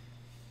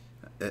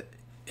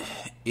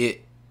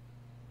 it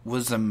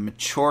was a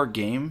mature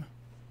game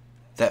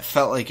that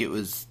felt like it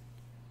was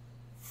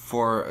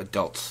for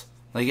adults.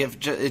 Like,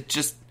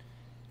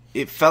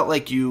 it felt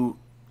like to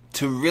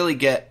really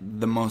get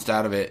the most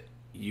out of it,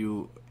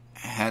 you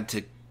had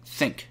to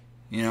think.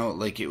 You know,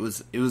 like, it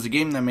was a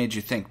game that made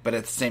you think, but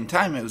at the same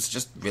time, it was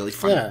just really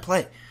fun to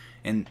play.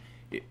 And,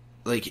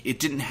 it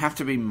didn't have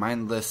to be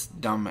mindless,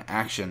 dumb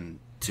action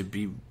to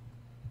be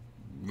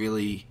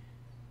really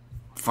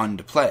fun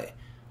to play.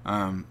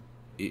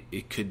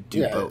 It could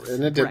do both.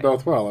 And it did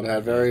both well. It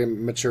had very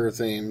mature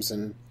themes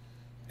and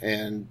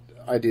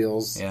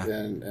ideals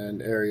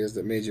and areas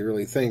that made you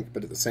really think,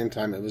 but at the same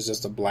time it was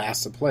just a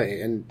blast to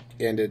play, and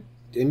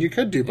you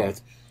could do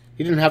both.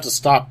 You didn't have to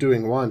stop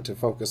doing one to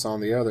focus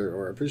on the other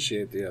or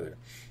appreciate the other.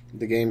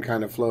 The game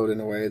kind of flowed in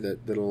a way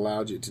that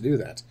allowed you to do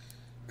that.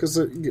 Because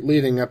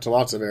leading up to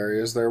lots of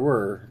areas, there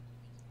were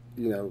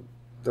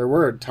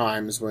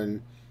times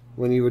when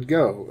you would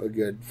go a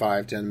good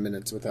 5-10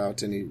 minutes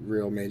without any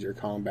real major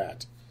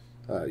combat.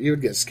 You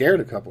would get scared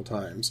a couple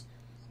times,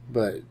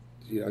 but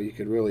you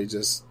could really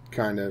just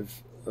kind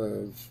of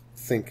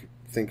think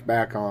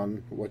back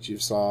on what you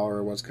saw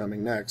or what's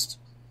coming next.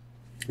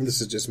 And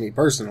this is just me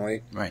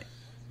personally, right?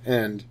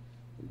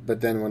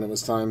 But then when it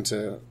was time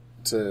to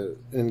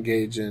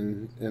engage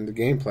in the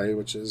gameplay,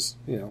 which is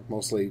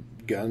mostly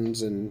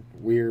guns and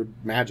weird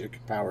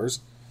magic powers,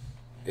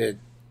 it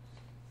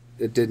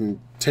didn't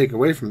take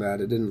away from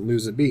that. It didn't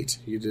lose a beat.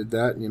 You did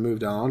that and you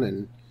moved on,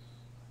 and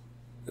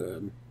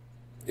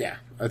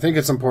I think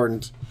it's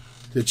important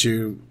that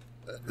you.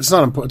 It's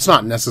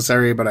not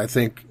necessary, but I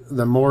think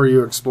the more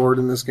you explored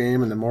in this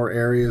game, and the more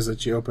areas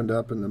that you opened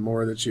up, and the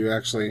more that you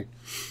actually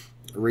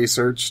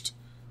researched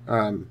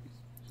or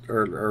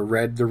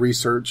read the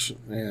research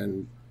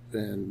and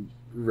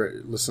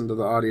listened to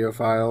the audio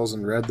files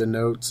and read the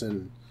notes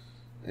and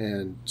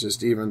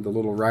just even the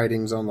little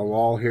writings on the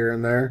wall here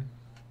and there,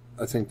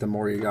 I think the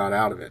more you got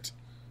out of it.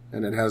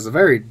 And it has a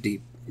very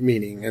deep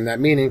meaning, and that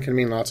meaning can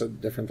mean lots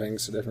of different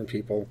things to different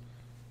people,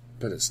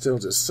 but it's still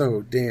just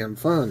so damn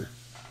fun.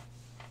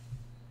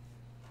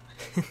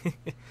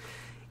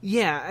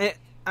 Yeah,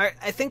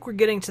 I think we're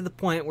getting to the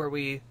point where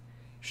we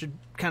should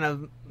kind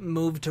of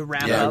move to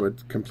wrap up. Yeah, I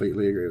would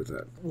completely agree with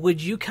that.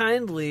 Would you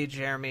kindly,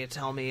 Jeremy,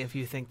 tell me if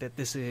you think that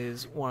this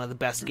is one of the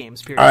best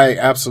games, period? I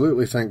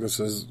absolutely think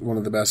this is one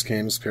of the best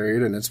games,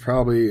 period, and it's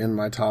probably in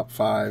my top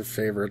 5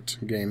 favorite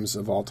games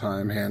of all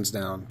time, hands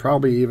down.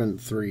 Probably even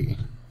 3.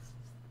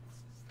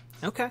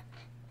 Okay.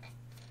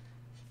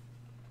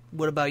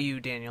 What about you,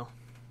 Daniel?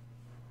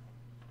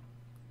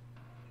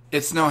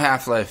 It's no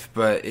Half-Life,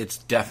 but it's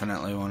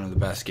definitely one of the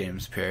best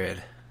games,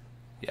 period.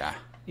 Yeah.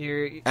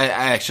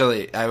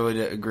 I would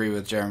agree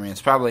with Jeremy.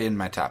 It's probably in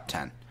my top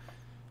 10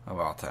 of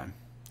all time.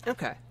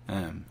 Okay.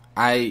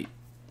 I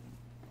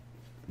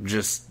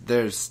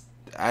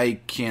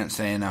can't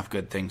say enough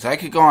good things. I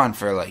could go on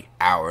for like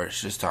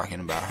hours just talking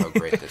about how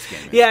great this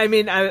game is. Yeah, I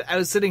mean, I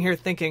was sitting here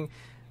thinking,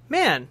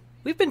 man,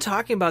 we've been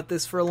talking about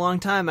this for a long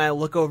time. I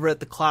look over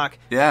at the clock.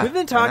 Yeah, we've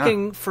been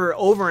talking for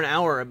over an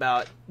hour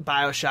about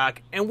BioShock,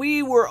 and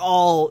we were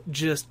all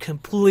just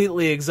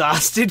completely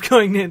exhausted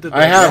going into this.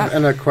 I have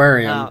an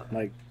aquarium,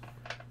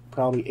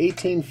 probably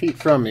 18 feet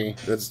from me,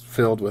 that's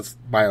filled with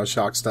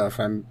BioShock stuff.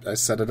 I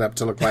set it up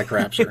to look like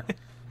Rapture.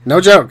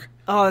 No joke.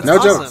 Oh,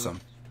 that's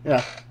awesome.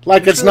 Yeah, it's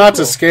really not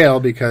cool to scale,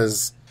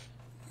 because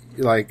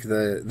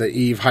the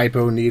Eve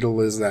hypo needle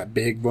is that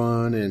big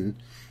one, and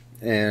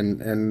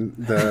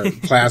the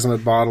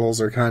plasmid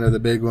bottles are kind of the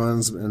big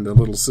ones, and the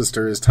little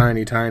sister is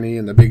tiny,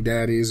 and the big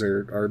daddies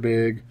are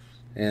big,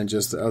 and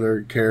just the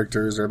other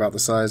characters are about the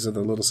size of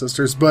the little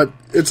sisters. But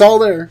it's all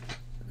there,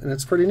 and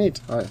it's pretty neat.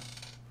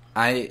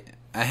 I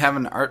have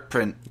an art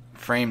print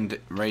framed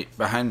right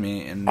behind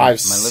me in my living room. I've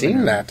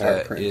seen that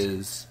art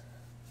print.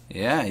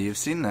 Yeah, you've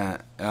seen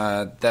that.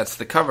 That's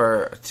the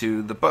cover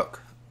to the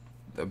book,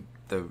 the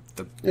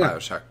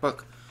BioShock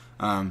book.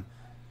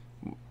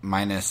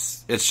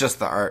 Minus, it's just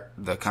the art,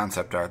 the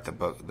concept art, the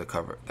book, the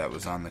cover that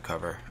was on the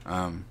cover,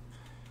 and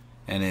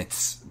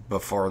it's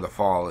before the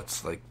fall.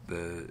 It's like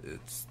the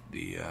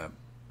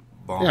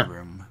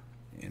ballroom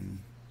in.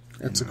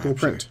 It's a cool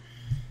print.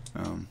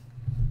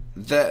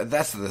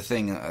 That's the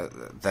thing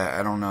that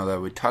I don't know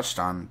that we touched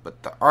on,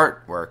 but the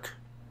artwork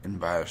in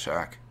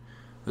BioShock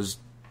was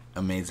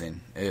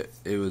amazing.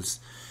 It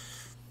was.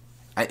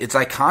 It's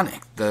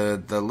iconic.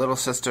 The little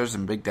sisters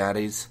and big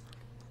daddies.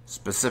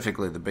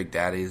 Specifically the big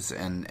daddies,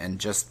 and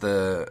just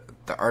the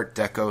Art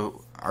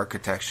Deco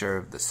architecture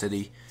of the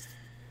city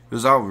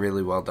was all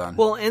really well done.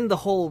 Well, and the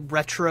whole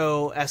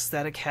retro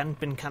aesthetic hadn't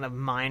been kind of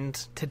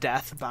mined to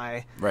death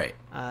by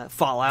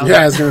Fallout.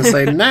 Yeah, I was going to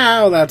say,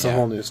 now that's a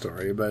whole new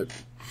story, but...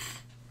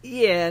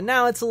 Yeah,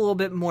 now it's a little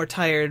bit more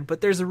tired,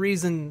 but there's a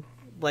reason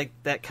like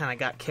that kind of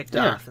got kicked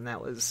off, and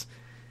that was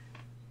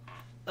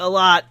a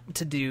lot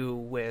to do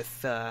with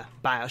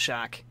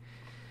BioShock.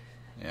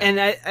 Yeah. And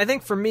I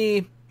think for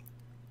me,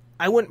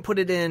 I wouldn't put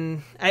it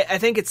in... I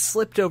think it's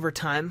slipped over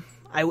time.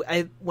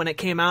 I when it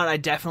came out, I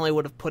definitely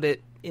would have put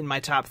it in my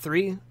top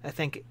 3. I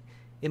think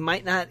it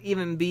might not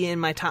even be in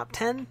my top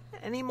 10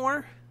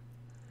 anymore.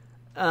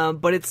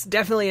 But it's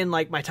definitely in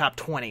like my top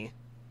 20.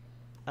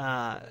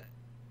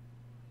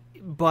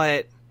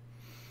 But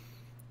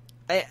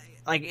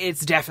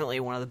it's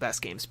definitely one of the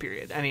best games,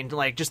 period. I mean,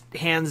 like, just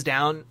hands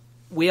down,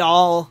 we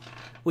all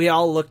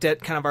looked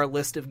at kind of our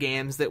list of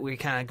games that we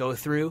kind of go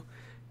through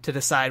to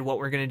decide what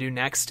we're going to do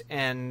next,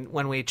 and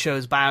when we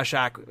chose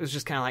BioShock, it was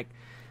just kind of like,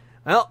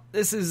 well,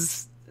 this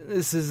is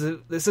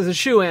a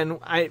shoo-in.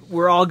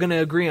 We're all going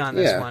to agree on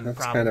this one, that's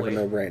probably. Kind of a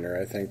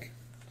no-brainer, I think.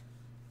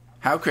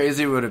 How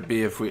crazy would it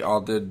be if we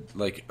all did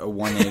like a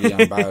 180 on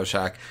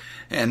BioShock,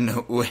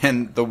 and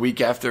when the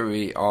week after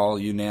we all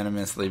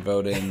unanimously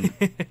vote in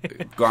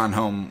Gone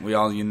Home, we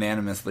all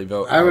unanimously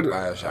vote out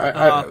BioShock?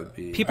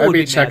 I'd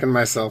be checking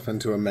myself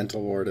into a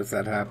mental ward if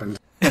that happened.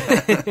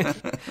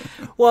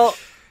 Well,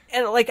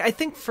 and like I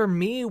think for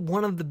me,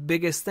 one of the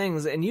biggest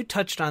things, and you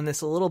touched on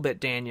this a little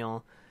bit,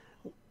 Daniel,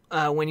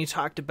 when you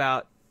talked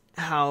about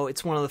how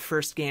it's one of the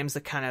first games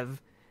that kind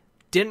of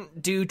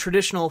didn't do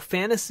traditional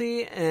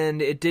fantasy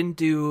and it didn't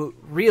do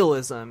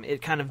realism.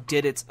 It kind of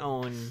did its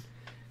own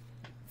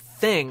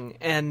thing.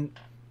 And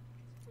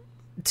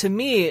to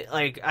me,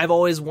 like, I've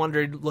always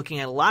wondered, looking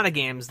at a lot of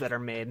games that are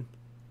made,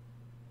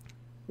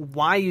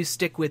 why you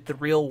stick with the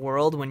real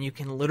world when you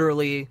can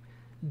literally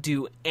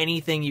do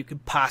anything you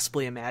could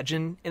possibly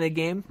imagine in a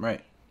game. Right.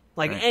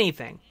 Like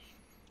anything.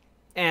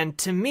 And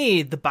to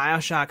me, the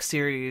BioShock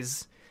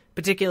series,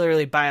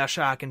 particularly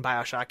BioShock and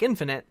BioShock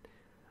Infinite,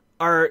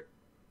 are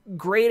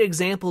great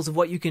examples of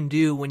what you can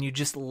do when you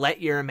just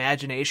let your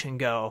imagination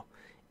go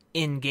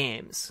in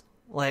games.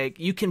 Like,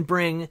 you can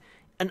bring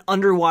an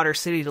underwater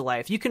city to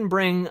life. You can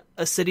bring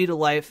a city to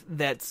life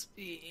that's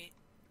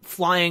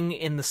flying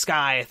in the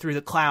sky through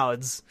the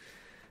clouds,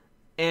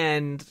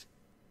 and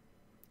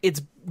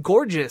it's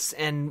gorgeous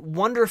and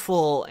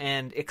wonderful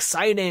and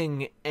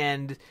exciting,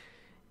 and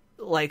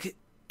like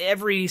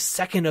every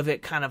second of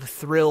it kind of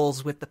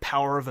thrills with the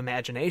power of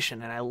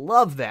imagination, and I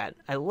love that.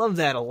 I love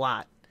that a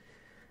lot.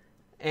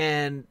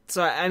 And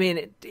so, I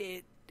mean,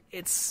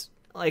 it's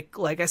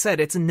like I said,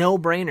 it's a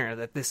no-brainer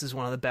that this is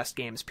one of the best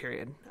games,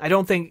 period. I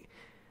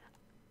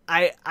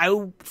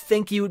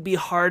think you would be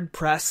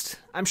hard-pressed.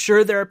 I'm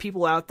sure there are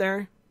people out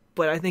there,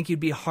 but I think you'd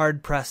be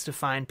hard-pressed to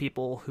find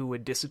people who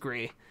would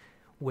disagree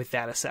with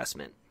that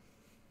assessment.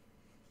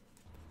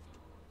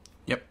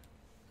 Yep.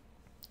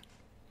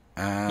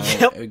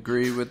 I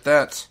agree with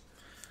that.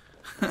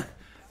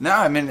 No,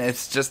 I mean,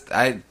 it's just,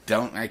 I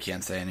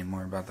can't say any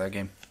more about that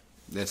game.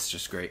 It's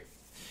just great.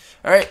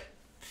 All right,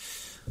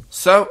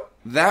 so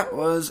that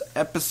was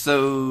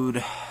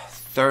episode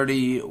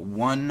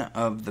 31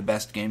 of the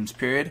Best Games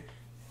Period.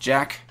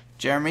 Jack,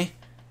 Jeremy,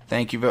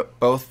 thank you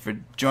both for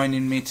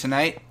joining me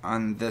tonight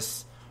on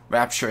this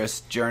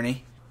rapturous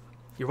journey.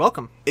 You're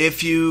welcome.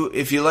 If you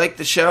like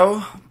the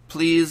show,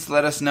 please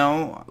let us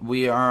know.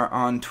 We are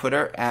on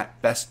Twitter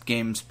at Best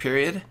Games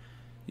Period.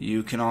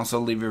 You can also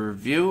leave a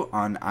review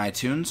on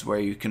iTunes, where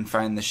you can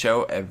find the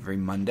show every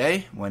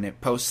Monday when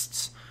it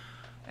posts,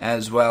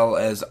 as well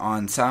as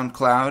on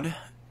SoundCloud,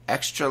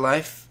 Extra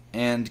Life,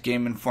 and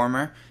Game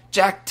Informer.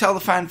 Jack, tell the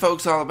fine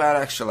folks all about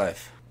Extra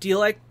Life. Do you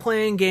like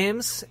playing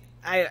games?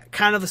 I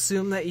kind of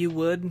assume that you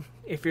would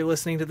if you're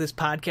listening to this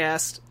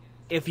podcast.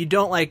 If you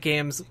don't like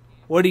games,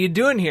 what are you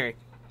doing here?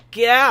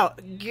 Get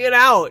out! Get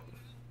out!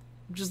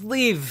 Just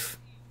leave.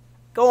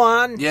 Go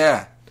on.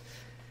 Yeah,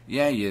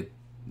 you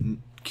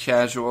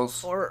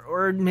casuals.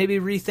 Or maybe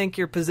rethink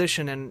your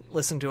position and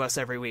listen to us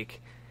every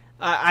week.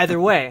 Either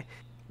way.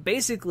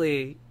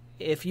 Basically,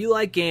 if you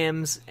like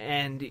games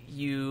and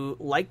you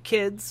like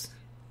kids,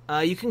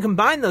 you can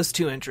combine those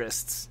two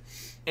interests.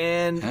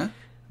 And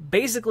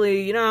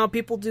basically, you know how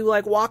people do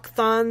like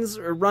walkathons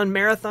or run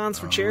marathons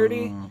for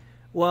charity?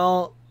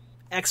 Well,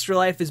 Extra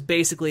Life is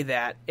basically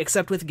that,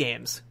 except with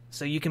games.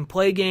 So you can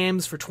play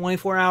games for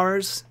 24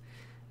 hours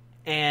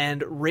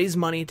and raise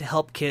money to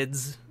help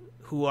kids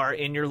who are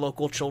in your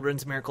local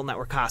Children's Miracle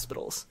Network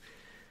hospitals.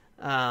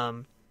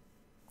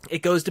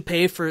 It goes to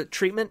pay for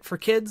treatment for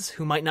kids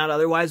who might not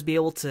otherwise be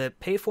able to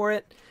pay for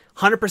it.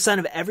 100%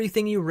 of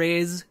everything you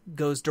raise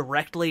goes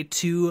directly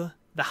to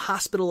the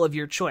hospital of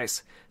your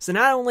choice. So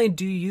not only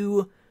do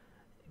you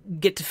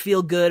get to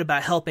feel good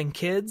about helping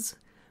kids,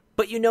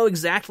 but you know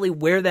exactly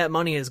where that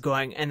money is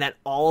going, and that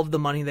all of the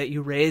money that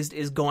you raised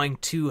is going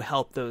to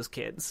help those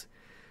kids.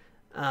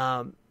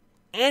 And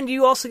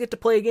you also get to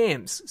play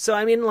games. So,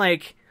 I mean,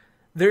 like,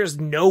 there's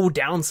no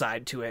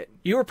downside to it.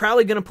 You were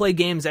probably going to play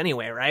games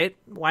anyway, right?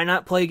 Why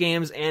not play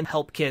games and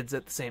help kids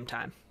at the same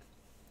time?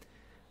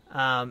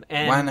 And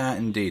why not,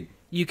 indeed?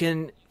 You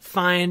can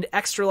find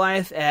Extra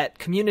Life at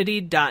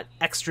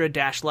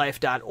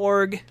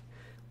community.extra-life.org,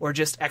 or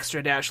just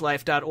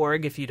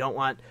extra-life.org if you don't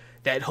want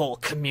that whole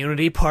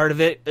community part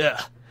of it.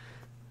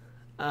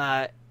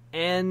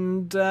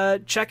 And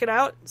check it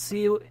out.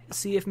 See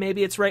if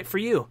maybe it's right for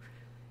you.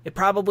 It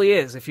probably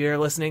is if you're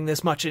listening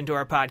this much into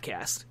our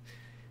podcast.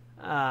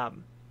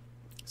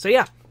 So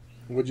yeah.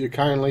 Would you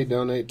kindly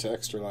donate to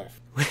Extra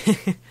Life?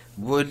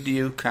 Would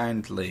you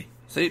kindly?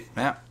 See,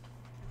 yeah,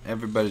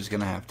 everybody's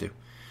gonna have to.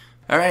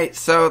 All right,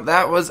 so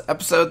that was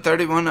episode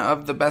 31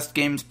 of the Best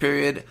Games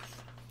Period.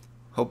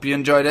 Hope you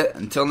enjoyed it.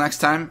 Until next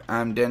time,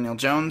 I'm Daniel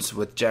Jones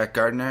with Jack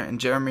Gardner and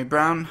Jeremy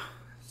Brown.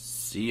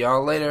 See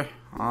y'all later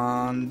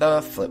on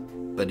the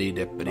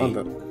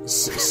flippity-dippity.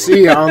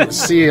 See on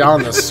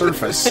the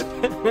surface.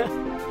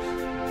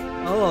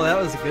 Oh,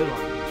 that was a good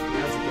one.